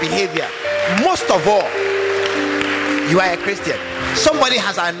check your behavior. Most of all, you are a Christian. Somebody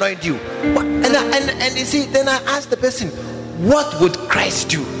has anointed you. And you see, then I asked the person, what would Christ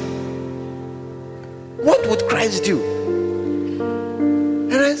do? What would Christ do?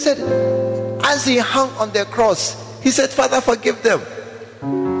 And I said, as he hung on the cross, he said, Father, forgive them.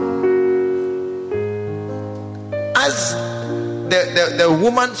 As the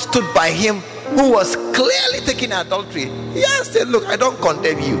woman stood by him who was clearly taking adultery, he said, look, I don't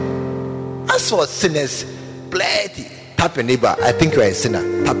condemn you. As for sinners, plenty. Tap your neighbor. I think you are a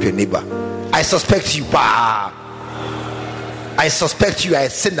sinner. Tap your neighbor. I suspect you. Pa. I suspect you are a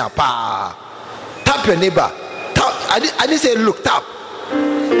sinner. Pa. Tap your neighbor. Tap. I didn't say look. Tap.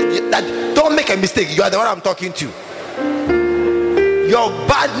 Don't make a mistake. You are the one I'm talking to. Your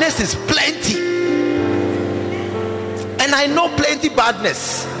badness is plenty. And I know plenty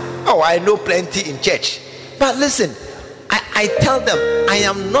badness. Oh, I know plenty in church. But listen, I tell them, I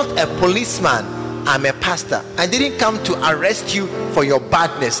am not a policeman. I'm a pastor. I didn't come to arrest you for your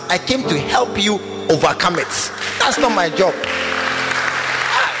badness. I came to help you overcome it. That's not my job.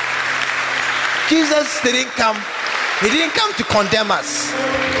 Jesus didn't come. He didn't come to condemn us.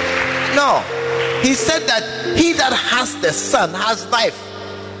 No. He said that he that has the Son has life.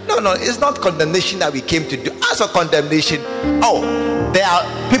 No, it's not condemnation that we came to do. As for condemnation, there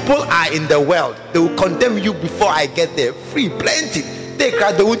are people are in the world. They will condemn you before I get there. Free, plenty. They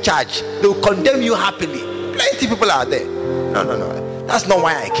cry, they won't charge. They will condemn you happily. Plenty people are there. No. That's not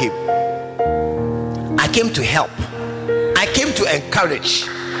why I came. I came to help. I came to encourage.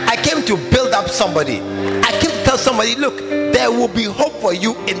 I came to build up somebody. I came to tell somebody, look, there will be hope for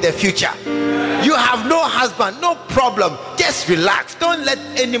you in the future. You have no husband, no problem. Just relax. Don't let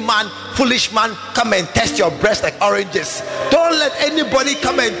any man, foolish man, come and test your breast like oranges. Don't let anybody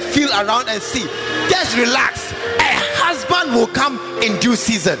come and feel around and see. Just relax. A husband will come in due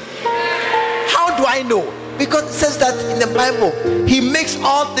season. How do I know? Because it says that in the Bible, he makes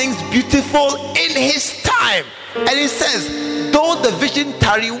all things beautiful in his time. And it says, though the vision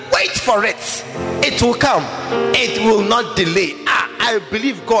tarry, wait for it. It will come. It will not delay. I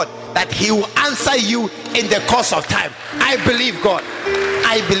believe God that he will answer you in the course of time. I believe God.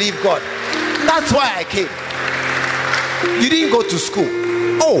 I believe God. That's why I came. You didn't go to school.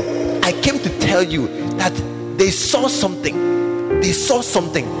 I came to tell you that they saw something. They saw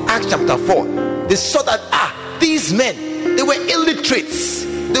something. Acts chapter 4. They saw that these men, they were illiterates.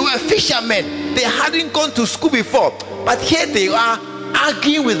 They were fishermen. They hadn't gone to school before. But here they are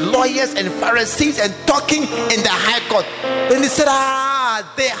arguing with lawyers and Pharisees and talking in the high court. Then they said,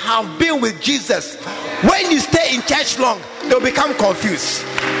 they have been with Jesus. When you stay in church long, they'll become confused.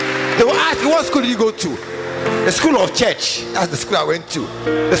 They will ask you, what school did you go to? The school of church. That's the school I went to.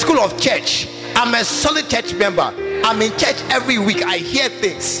 The school of church. I'm a solid church member. I'm in church every week. I hear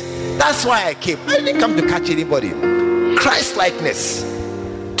things. That's why I came. I didn't come to catch anybody. Christ likeness.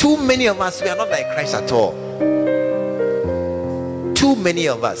 Too many of us, we are not like Christ at all. Too many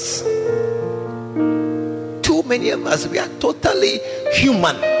of us. Too many of us, we are totally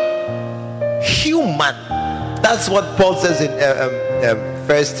human. Human. That's what Paul says in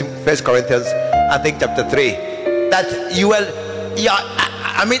First Corinthians, I think chapter 3. That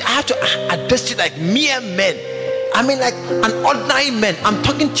I have to address you like mere men. I mean, like an ordinary man. I'm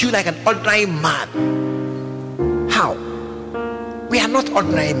talking to you like an ordinary man. How? We are not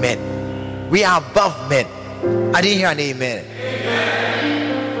ordinary men. We are above men. I didn't hear an amen.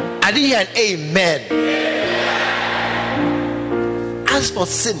 I didn't hear an amen. As for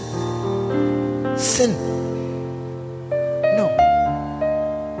sin, no.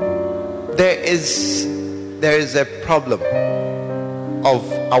 There is a problem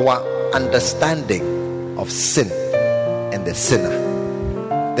of our understanding of sin and the sinner.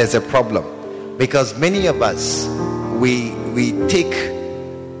 There's a problem because many of us we take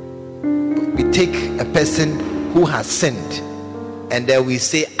a person who has sinned and then we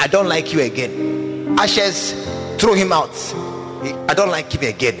say, I don't like you again. Ashes, throw him out. I don't like him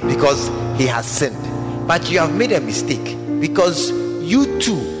again because he has sinned. But you have made a mistake because you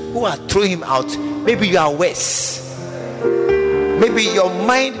too who are throwing him out, maybe you are worse. Maybe your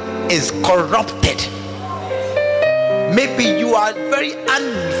mind is corrupted. Maybe you are very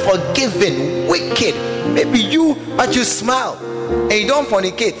unforgiving, wicked. Maybe but you smile and you don't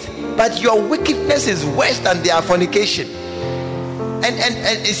fornicate, but your wickedness is worse than their fornication.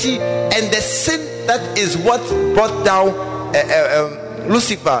 And you see, and the sin that is what brought down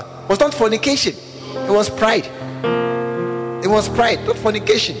Lucifer was not fornication. It was pride. It was pride, not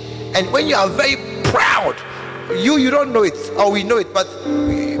fornication. And when you are very proud, you don't know it, or we know it, but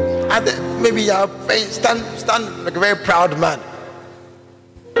maybe you are stand like a very proud man.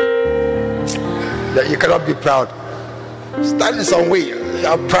 That you cannot be proud. Stand in some way. You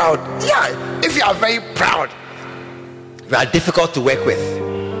are proud. Yeah, if you are very proud, you are difficult to work with,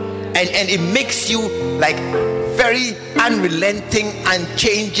 and it makes you like very unrelenting,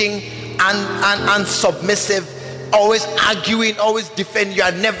 unchanging, and submissive. Always arguing, always defend. You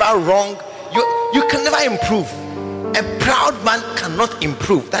are never wrong. You can never improve. A proud man cannot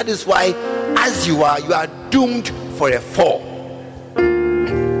improve. That is why, as you are doomed for a fall.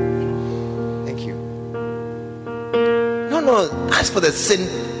 Thank you. No. As for the sin,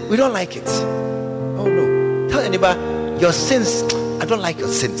 we don't like it. Oh no. Tell anybody your sins. I don't like your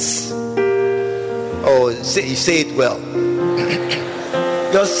sins. Oh, you say it well.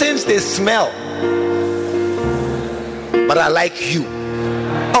 Your sins, they smell. But I like you.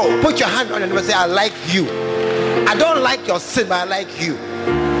 Oh, put your hand on it and say, I like you. I don't like your sin, but I like you.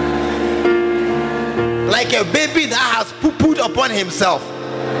 Like a baby that has poo-pooed upon himself.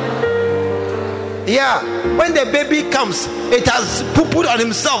 Yeah, when the baby comes, it has poo-pooed on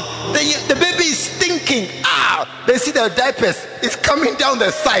himself. The baby is stinking. They see the diapers. It's coming down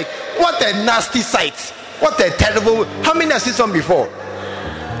the side. What a nasty sight. What a terrible. How many have seen some before?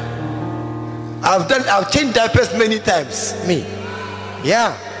 I've changed diapers many times. Me.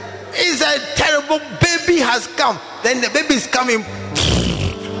 Yeah. It's a terrible. Baby has come. Then the baby is coming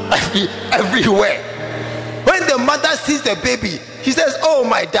everywhere. When the mother sees the baby, she says, oh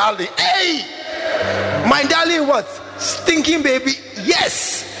my darling. Hey, my darling, what? Stinking baby?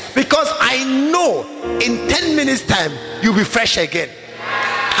 Yes. Because I know in 10 minutes time you'll be fresh again.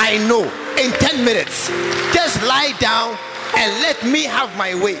 I know in 10 minutes. Just lie down and let me have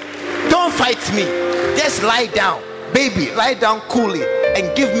my way. Don't fight me. Just lie down. Baby, lie down coolly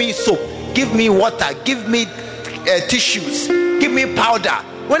and give me soap, give me water, give me tissues, give me powder.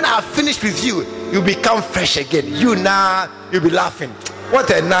 When I finish with you, you become fresh again. You'll be laughing. What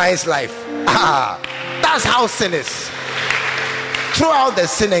a nice life. That's how sin is. Throw out the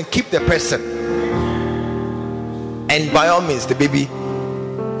sin and keep the person. And by all means, the baby,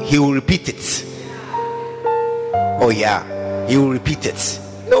 he will repeat it. Oh yeah, he will repeat it.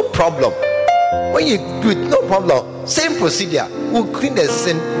 No problem. When you do it, no problem. Same procedure. We'll clean the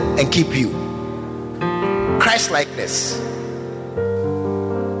sin and keep you. Christ-likeness.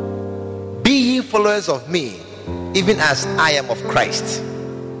 Be ye followers of me, even as I am of Christ.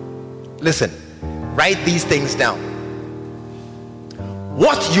 Listen, write these things down.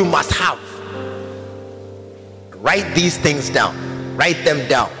 What you must have. Write these things down. Write them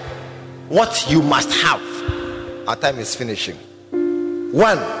down. What you must have. Our time is finishing.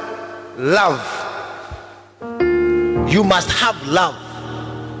 1. Love. You must have love.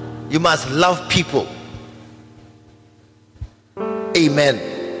 You must love people. Amen.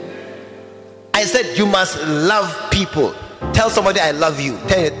 I said you must love people. Tell somebody I love you.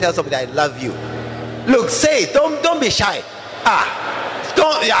 Tell somebody I love you. Look, say it. Don't be shy.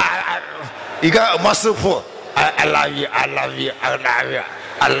 Don't. You got a muscle pull. I love you. I love you. I love you.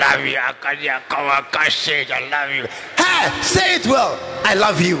 I love you. I can't say it. I love you. Hey, say it well. I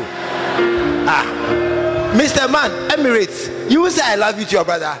love you. Mr. Man, Emirates, you will say I love you to your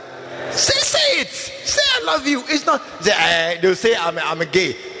brother. Say it. Say I love you. It's not. They'll say I'm a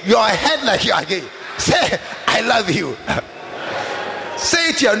gay. Your head like you are gay. Say I I love you. Say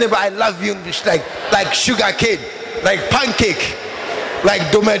it to your neighbor, I love you. Like sugar cane, like pancake, like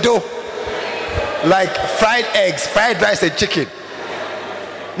domedo, like fried eggs, fried rice and chicken.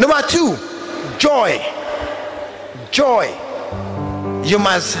 Number 2, joy. Joy. You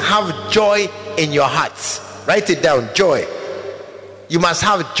must have joy in your hearts. Write it down, joy. You must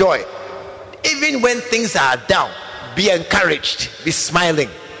have joy. Even when things are down, be encouraged, be smiling.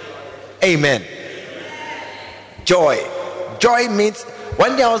 Amen. Joy. Joy means,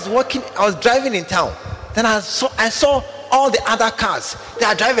 one day I was driving in town. Then I saw all the other cars. They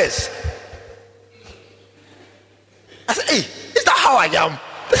are drivers. I said, hey, is that how I am?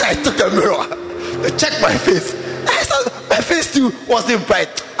 Then I took the mirror. I checked my face. I saw my face too wasn't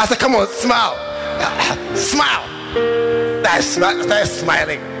bright. I said, come on, smile. Smile. I started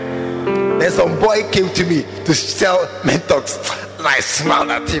smiling. Then some boy came to me to sell Mentox, and I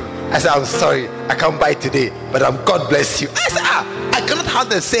smiled at him. I said, I'm sorry, I can't buy today, but God bless you. I said, I cannot have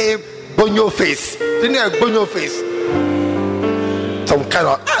the same bonyo face. Didn't you have bonyo face? Some kind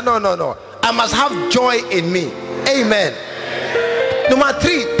of, no. I must have joy in me. Amen. Number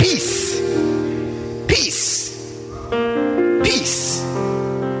 3, peace. Peace. Peace.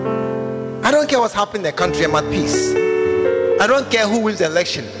 I don't care what's happening in the country, I'm at peace. I don't care who wins the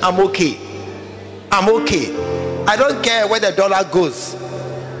election, I'm okay. I'm okay. I don't care where the dollar goes.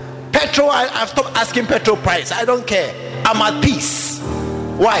 Petrol, I've stopped asking petrol price. I don't care. I'm at peace.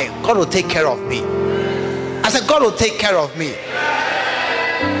 Why? God will take care of me. I said, God will take care of me.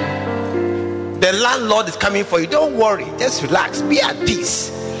 The landlord is coming for you. Don't worry. Just relax. Be at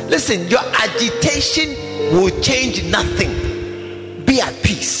peace. Listen, your agitation will change nothing. Be at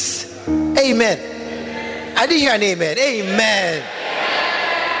peace. Amen. I didn't hear an amen. Amen.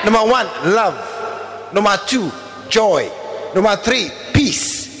 Number 1, love. Number 2, joy. Number 3,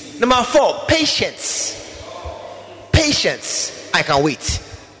 peace. Number 4, patience. Patience. I can wait.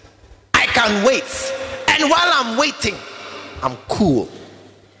 I can wait. And while I'm waiting, I'm cool.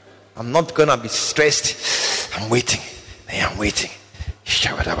 I'm not gonna be stressed. I'm waiting. I'm waiting.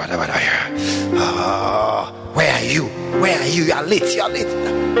 Where are you? Where are you? You are late. You are late.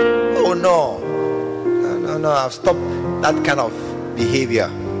 Oh no. I've stopped that kind of behavior.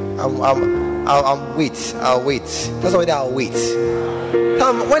 I'll wait. I'll wait. That's why I'll wait.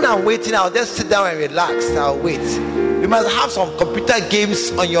 When I'm waiting, I'll just sit down and relax. I'll wait. You must have some computer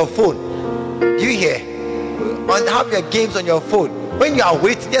games on your phone. You hear? Have your games on your phone. When you are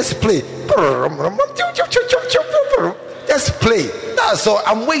waiting, just play. Just play. That's all.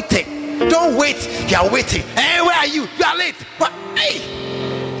 I'm waiting. Don't wait. You are waiting. Hey, where are you? You are late. What? Hey,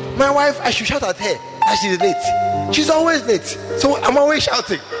 my wife, I should shout at her that she's late. She's always late. So I'm always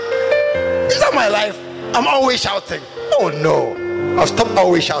shouting. Is that my life? I'm always shouting. Oh no. I'll stop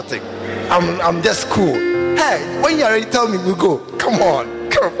always shouting. I'm just cool. Hey, when you're ready, tell me we'll go. Come on.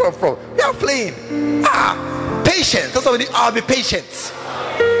 Come on. We are playing. Patience. That's what I'll be patient.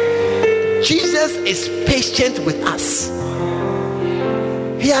 Jesus is patient with us.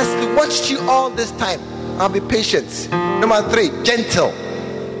 He has watched you all this time. I'll be patient. Number 3, gentle.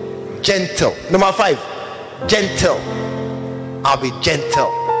 Gentle. Number 5, gentle. I'll be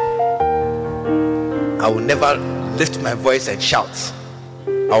gentle. I will never lift my voice and shout.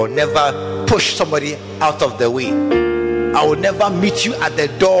 I will never push somebody out of the way. I will never meet you at the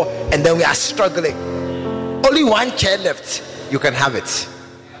door and then we are struggling. Only one chair left. You can have it.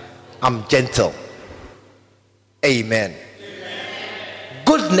 I'm gentle. Amen.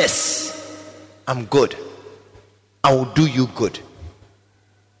 Goodness. I'm good. I will do you good.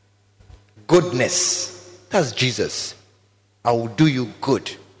 Goodness. That's Jesus. I will do you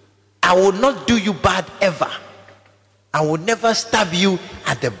good. I will not do you bad ever. I will never stab you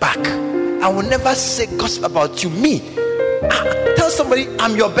at the back. I will never say gossip about you. Me. Tell somebody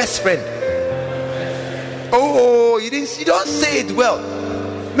I'm your best friend. Oh, you don't say it well.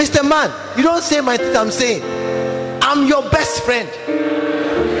 Mr. Man, you don't say my things I'm saying. I'm your best friend.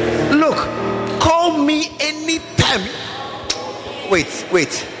 Look, call me anytime. Wait.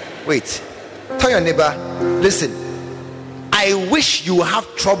 Tell your neighbor, listen, I wish you have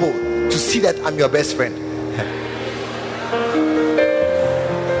trouble to see that I'm your best friend.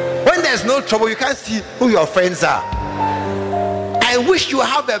 When there's no trouble, you can't see who your friends are. I wish you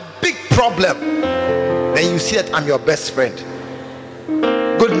have a big problem, then you see that I'm your best friend.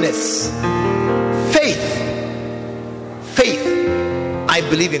 Goodness, faith. I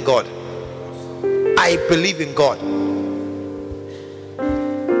believe in God. I believe in God.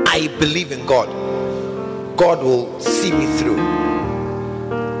 I believe in God. God will see me through.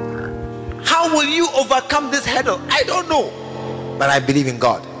 How will you overcome this hurdle? I don't know, but I believe in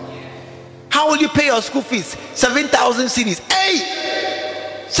God. How will you pay your school fees? 7,000 cedis.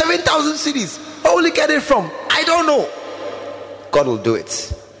 Hey! 7,000 cedis. Where will you get it from? I don't know. God will do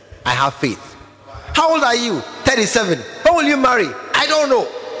it. I have faith. How old are you? 37. When will you marry? I don't know.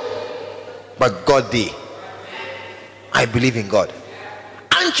 But God did. I believe in God.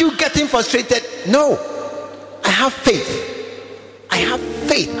 Aren't you getting frustrated? No. I have faith. I have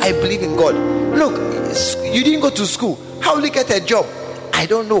faith. I believe in God. Look, you didn't go to school. How will you get a job? I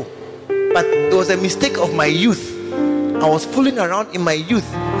don't know. But there was a mistake of my youth. I was fooling around in my youth.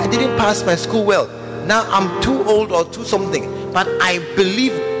 I didn't pass my school well. Now I'm too old or too something. But I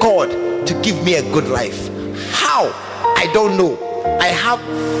believe God to give me a good life. How? I don't know. I have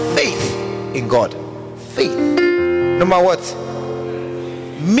faith in God. Faith. Number what?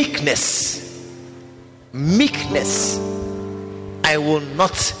 Meekness. Meekness. I will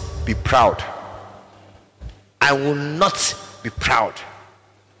not be proud. I will not be proud.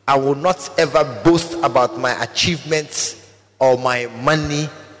 I will not ever boast about my achievements or my money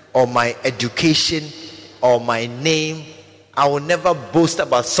or my education or my name. I will never boast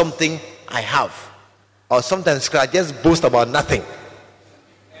about something I have. Or sometimes I just boast about nothing.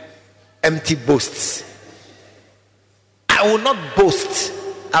 Empty boasts. I will not boast.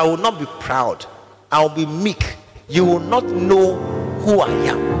 I will not be proud. I will be meek. You will not know who I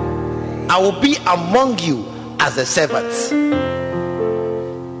am. I will be among you as a servant.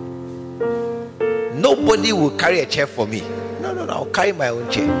 Nobody will carry a chair for me. No. I'll carry my own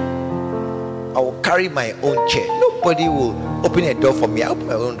chair. I will carry my own chair. Nobody will open a door for me. I'll open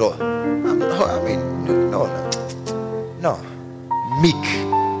my own door. No. Meek.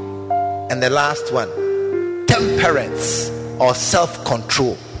 And the last one, temperance or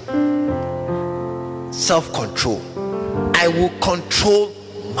self-control. Self-control. I will control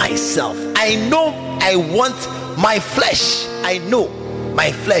myself. I know I want my flesh. I know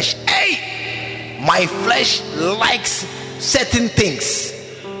my flesh. Hey, my flesh likes certain things.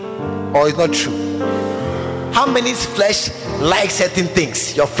 Or it's not true. How many's flesh likes certain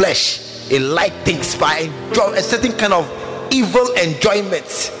things? Your flesh, it likes things, but I enjoy a certain kind of evil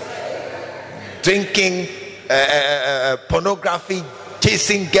enjoyment. Drinking, pornography,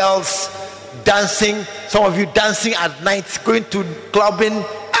 chasing girls, dancing. Some of you dancing at night, going to clubbing,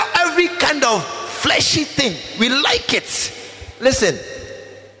 every kind of fleshy thing. We like it. Listen,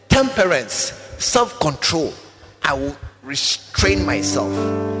 temperance, self-control. I will restrain myself.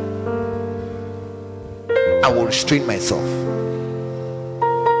 I will restrain myself.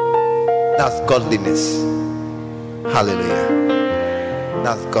 That's godliness. Hallelujah.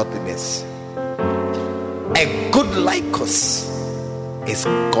 That's godliness. A good lycos is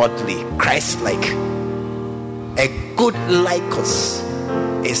godly, Christ-like. A good lycos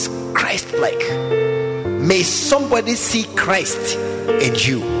is Christ-like. May somebody see Christ in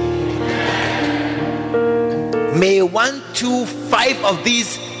you. May 1, 2, 5 of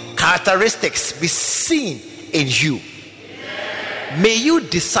these characteristics be seen in you. May you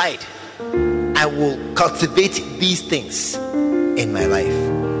decide, I will cultivate these things in my life.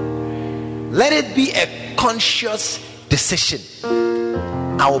 Let it be a conscious decision.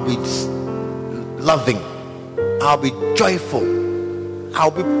 I will be loving. I'll be joyful.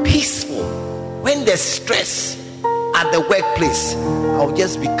 I'll be peaceful. When there's stress at the workplace, I'll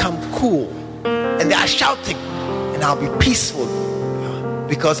just become cool. And they are shouting, and I'll be peaceful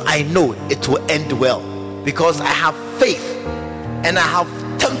because I know it will end well. Because I have faith and I have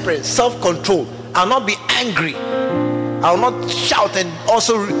temperance, self-control. I'll not be angry. I'll not shout and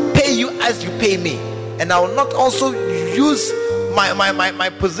also pay you as you pay me. And I will not also use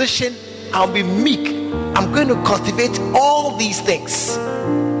my position. I'll be meek. I'm going to cultivate all these things.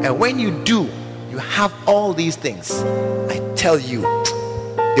 And when you do, you have all these things. I tell you,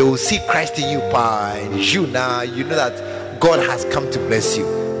 they will see Christ in you. And you now, you know that God has come to bless you.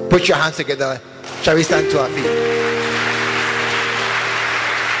 Put your hands together. Shall we stand to our feet?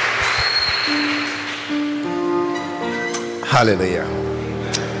 Hallelujah.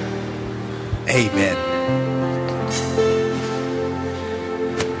 Amen.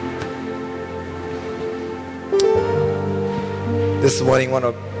 This morning, I want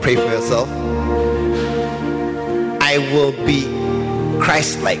to pray for yourself. I will be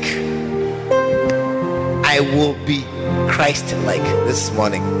Christ-like. I will be Christ-like this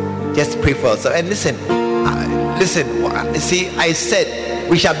morning. Just pray for yourself. And listen, see, I said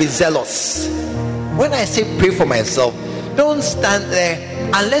we shall be zealous. When I say pray for myself, don't stand there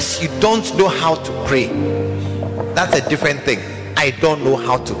unless you don't know how to pray. That's a different thing. I don't know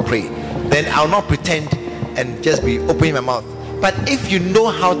how to pray. Then I'll not pretend and just be opening my mouth. But if you know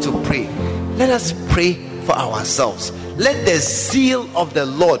how to pray, let us pray for ourselves. let the zeal of the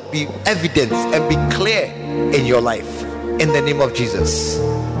Lord be evident and be clear in your life. In the name of Jesus.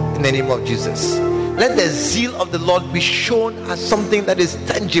 In the name of Jesus. Let the zeal of the Lord be shown as something that is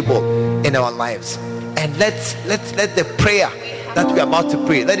tangible in our lives. And let the prayer that we are about to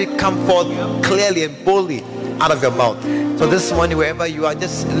pray, let it come forth clearly and boldly out of your mouth. So this morning, wherever you are,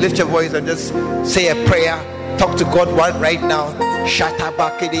 just lift your voice and just say a prayer. Talk to God right now.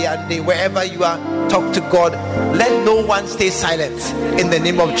 Wherever you are, talk to God. Let no one stay silent in the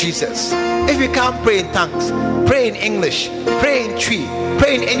name of Jesus. If you can't pray in tongues, pray in English, pray in Twi,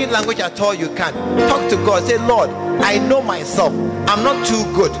 pray in any language at all you can. Talk to God. Say, Lord, I know myself. I'm not too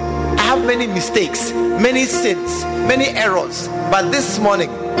good. I have many mistakes, many sins, many errors. But this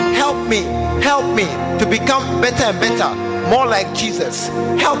morning, help me to become better and better, more like Jesus.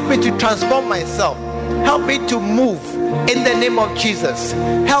 Help me to transform myself. Help me to move in the name of Jesus.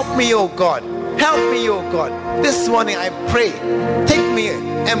 Help me, oh God. Help me, oh God. This morning I pray, take me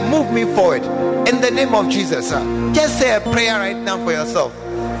and move me forward in the name of Jesus. Just say a prayer right now for yourself.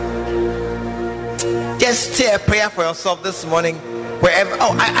 Just say a prayer for yourself this morning. Wherever.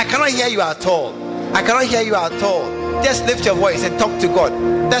 Oh, I cannot hear you at all. I cannot hear you at all. Just lift your voice and talk to God.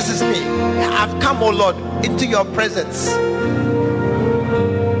 This is me. I've come, oh Lord, into your presence.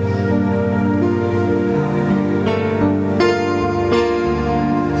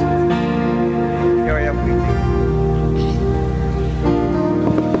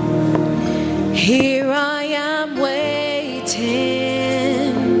 Here I am waiting.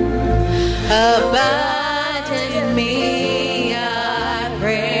 Abandon me, I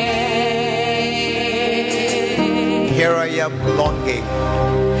pray. Here I am longing.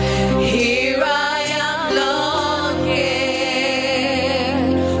 Here I am longing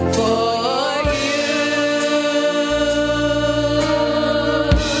for you.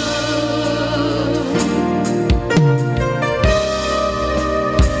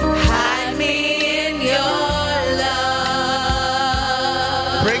 Hide me in your love.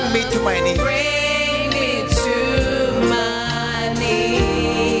 Bring me to my knees. Bring me to my knees.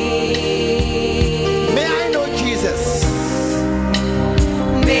 May I know Jesus.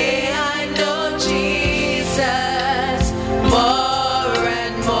 May I know Jesus more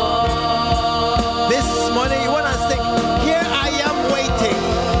and more. This morning you want to sing, here I am waiting.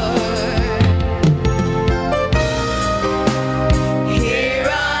 Here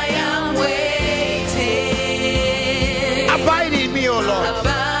I am waiting. Abide in me, O Lord.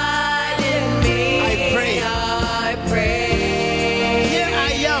 Abide in me, I pray. I pray. Here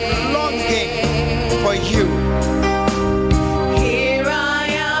I am longing for you. Here I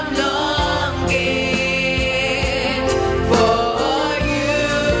am longing for you.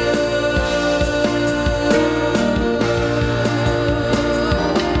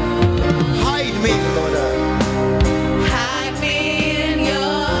 Hide me, Lord. Hide me in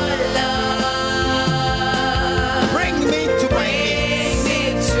your love. Bring me to my Bring knees. me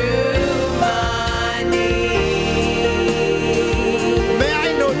to my knees. May I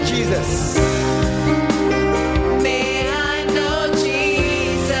know Jesus. May I know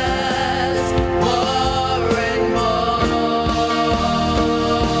Jesus more and more.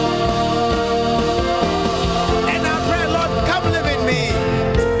 And I pray, Lord, come live in me.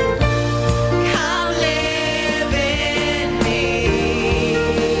 Come live in me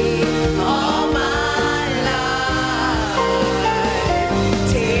all my life.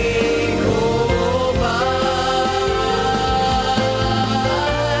 Take over.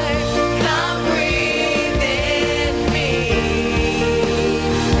 Come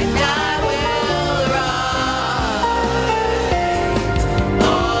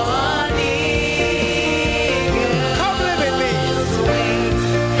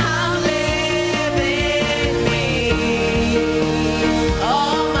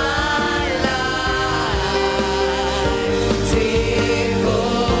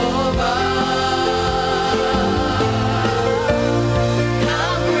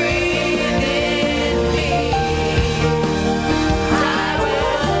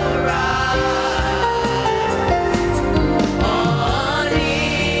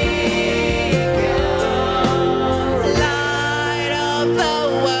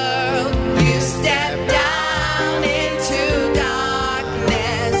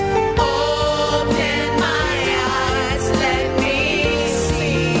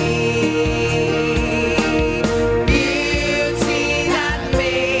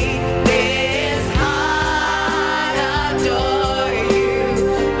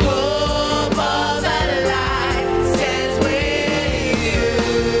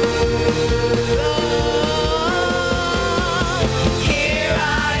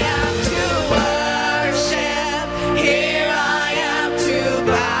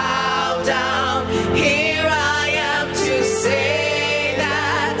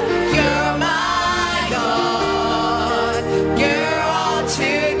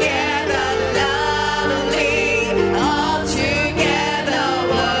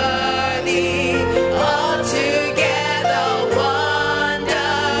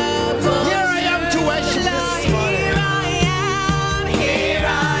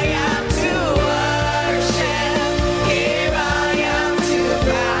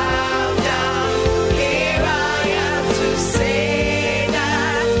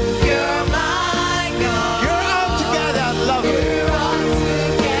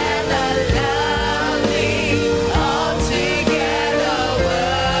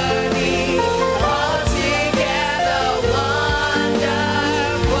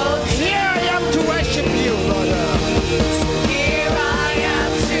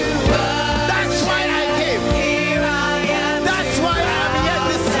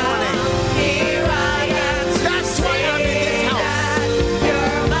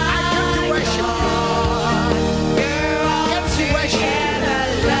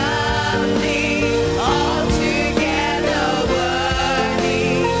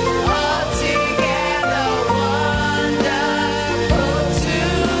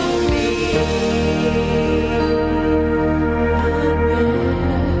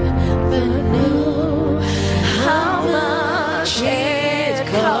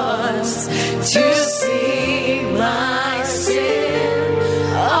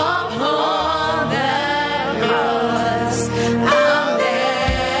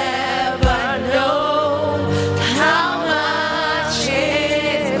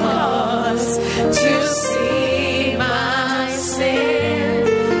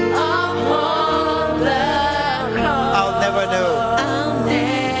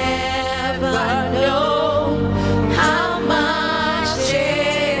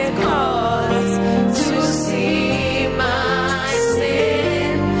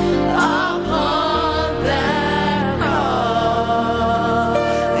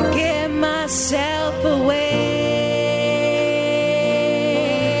myself away.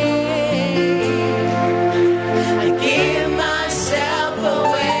 I give myself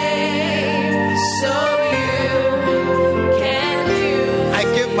away so you can use. I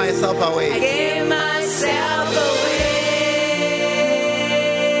give myself I away. give myself away.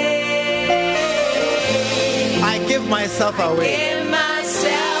 I give myself away. Give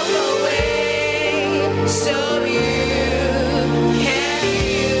myself away so you can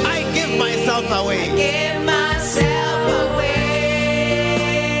use. I give myself away. Give myself away.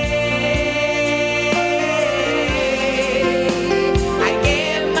 I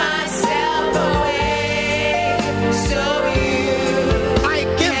give myself away so you. I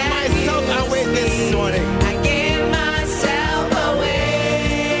give myself away this morning. I give myself away.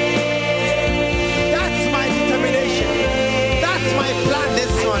 That's my determination. That's my plan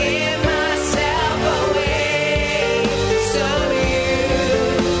this morning. Give myself away so you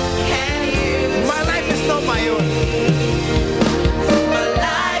can use. My life is not my own. My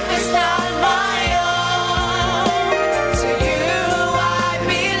life is not my own. To you I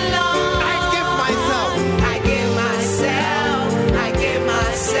belong. I give myself. I give myself. I give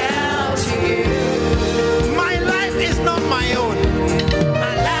myself to you. My life is not my own.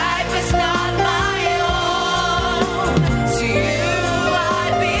 My life is not my own. To you I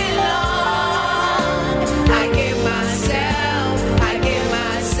belong. I give myself. I give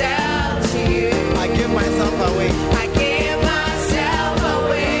myself to you. I give myself away. I give myself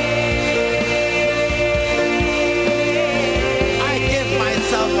away. I give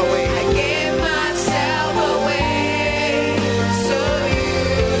myself away. I give myself away so you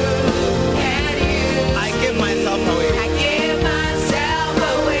can use. I give myself away. I give myself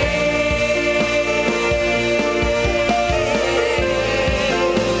away.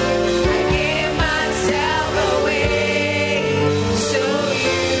 I give myself away so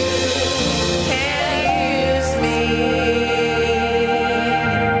you can use me.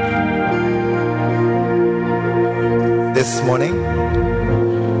 This morning,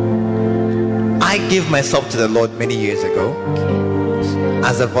 I gave myself to the Lord many years ago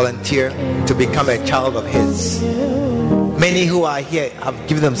as a volunteer to become a child of His. Many who are here have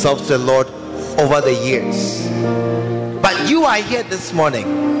given themselves to the Lord over the years. But you are here this morning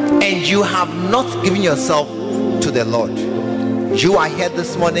and you have not given yourself to the Lord. You are here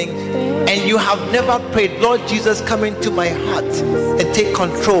this morning and you have never prayed, Lord Jesus, come into my heart and take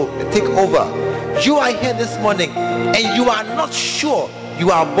control and take over. You are here this morning and you are not sure you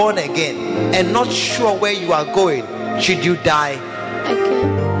are born again and not sure where you are going should you die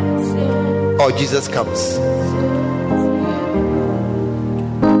or Jesus comes.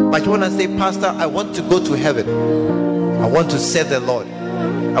 But you want to say, Pastor, I want to go to heaven. I want to serve the Lord.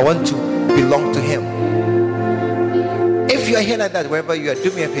 I want to belong to Him. If you are here like that, wherever you are, do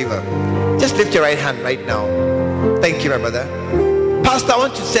me a favor. Just lift your right hand right now. Thank you, my brother. Pastor, I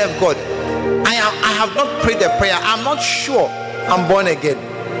want to serve God. I have not prayed the prayer. I'm not sure I'm born again.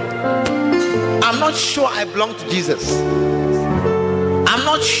 I'm not sure I belong to Jesus. I'm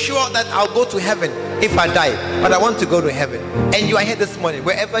not sure that I'll go to heaven if I die, but I want to go to heaven. And you are here this morning,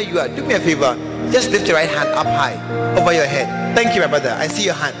 wherever you are, do me a favor. Just lift your right hand up high over your head. Thank you, my brother. I see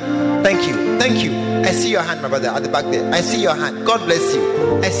your hand. Thank you. Thank you. I see your hand, my brother, at the back there. I see your hand. God bless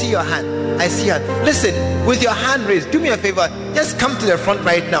you. I see your hand. I see your hand. Listen, with your hand raised, do me a favor. Just come to the front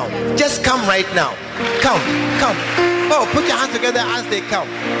right now. Just come right now. Come. Oh, put your hands together as they come.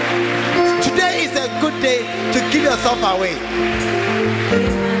 Today is a good day to give yourself away.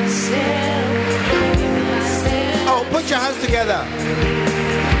 Oh, put your hands together.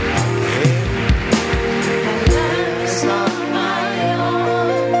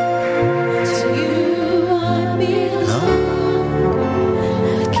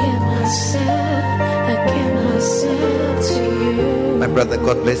 My brother,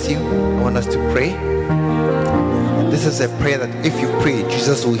 God bless you. I want us to pray. This is a prayer that if you pray,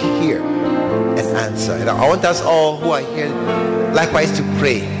 Jesus will hear and answer. And I want us all who are here likewise to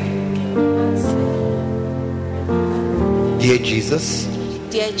pray. Dear Jesus,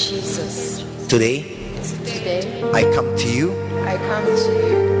 today I come to you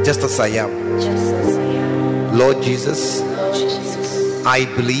just as I am. Lord Jesus, I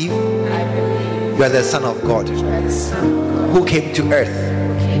believe you are the Son of God who came to earth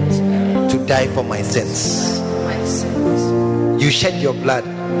to die for my sins. You shed your blood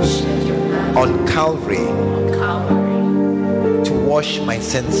on Calvary to wash my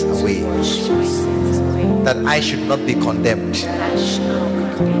sins away, that I should not be condemned,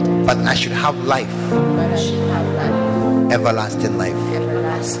 but I should have life, everlasting life.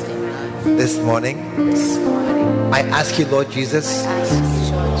 This morning, I ask you, Lord Jesus,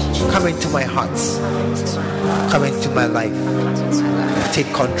 Come into my heart. Come into my life.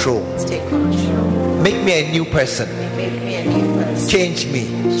 Take control. Make me a new person. Change me.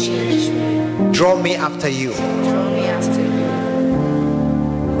 Draw me after you.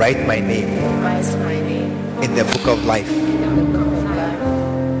 Write my name in the book of life.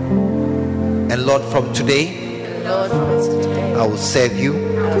 And Lord, from today, I will serve you.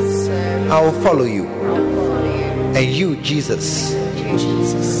 I will follow you. And you, Jesus,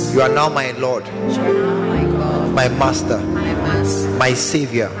 you are now my Lord, my Master, my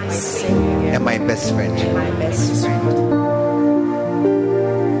Savior, and my best friend.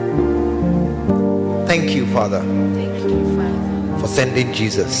 Thank you, Father, for sending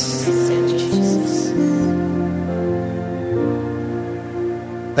Jesus.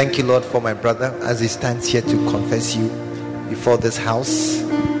 Thank you, Lord, for my brother as he stands here to confess you before this house.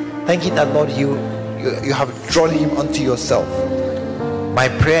 Thank you that, Lord, you have drawn him unto yourself. My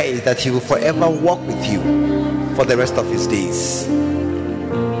prayer is that he will forever walk with you for the rest of his days.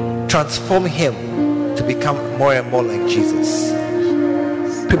 Transform him to become more and more like Jesus.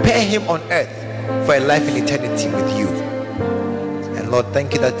 Prepare him on earth for a life in eternity with you. And Lord,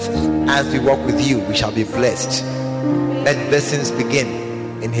 thank you that as we walk with you, we shall be blessed. Let blessings begin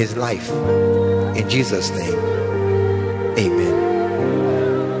in his life. In Jesus' name, amen.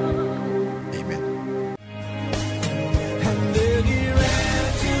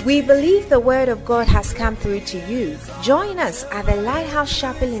 We believe the word of God has come through to you. Join us at the Lighthouse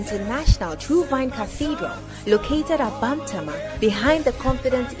Chapel International True Vine Cathedral, located at Bantama, behind the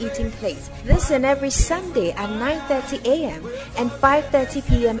Confident Eating Place. This and every Sunday at 9:30 a.m. and 5:30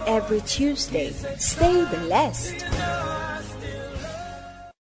 p.m. every Tuesday. Stay blessed.